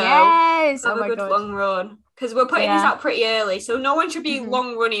 so yes. have a good long run, because we're putting this out pretty early, so no one should be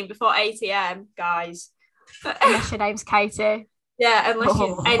long running before 8 a.m, guys. Unless your name's Katie. Yeah, unless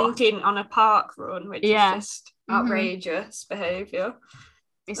you're ending on a park run, which is just outrageous behaviour.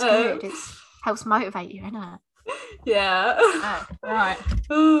 It's good. It helps motivate you, innit? Yeah. Right.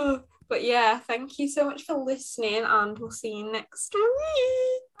 But yeah, thank you so much for listening, and we'll see you next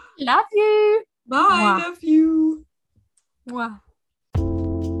week. Love you. Bye. Love you. Mwah.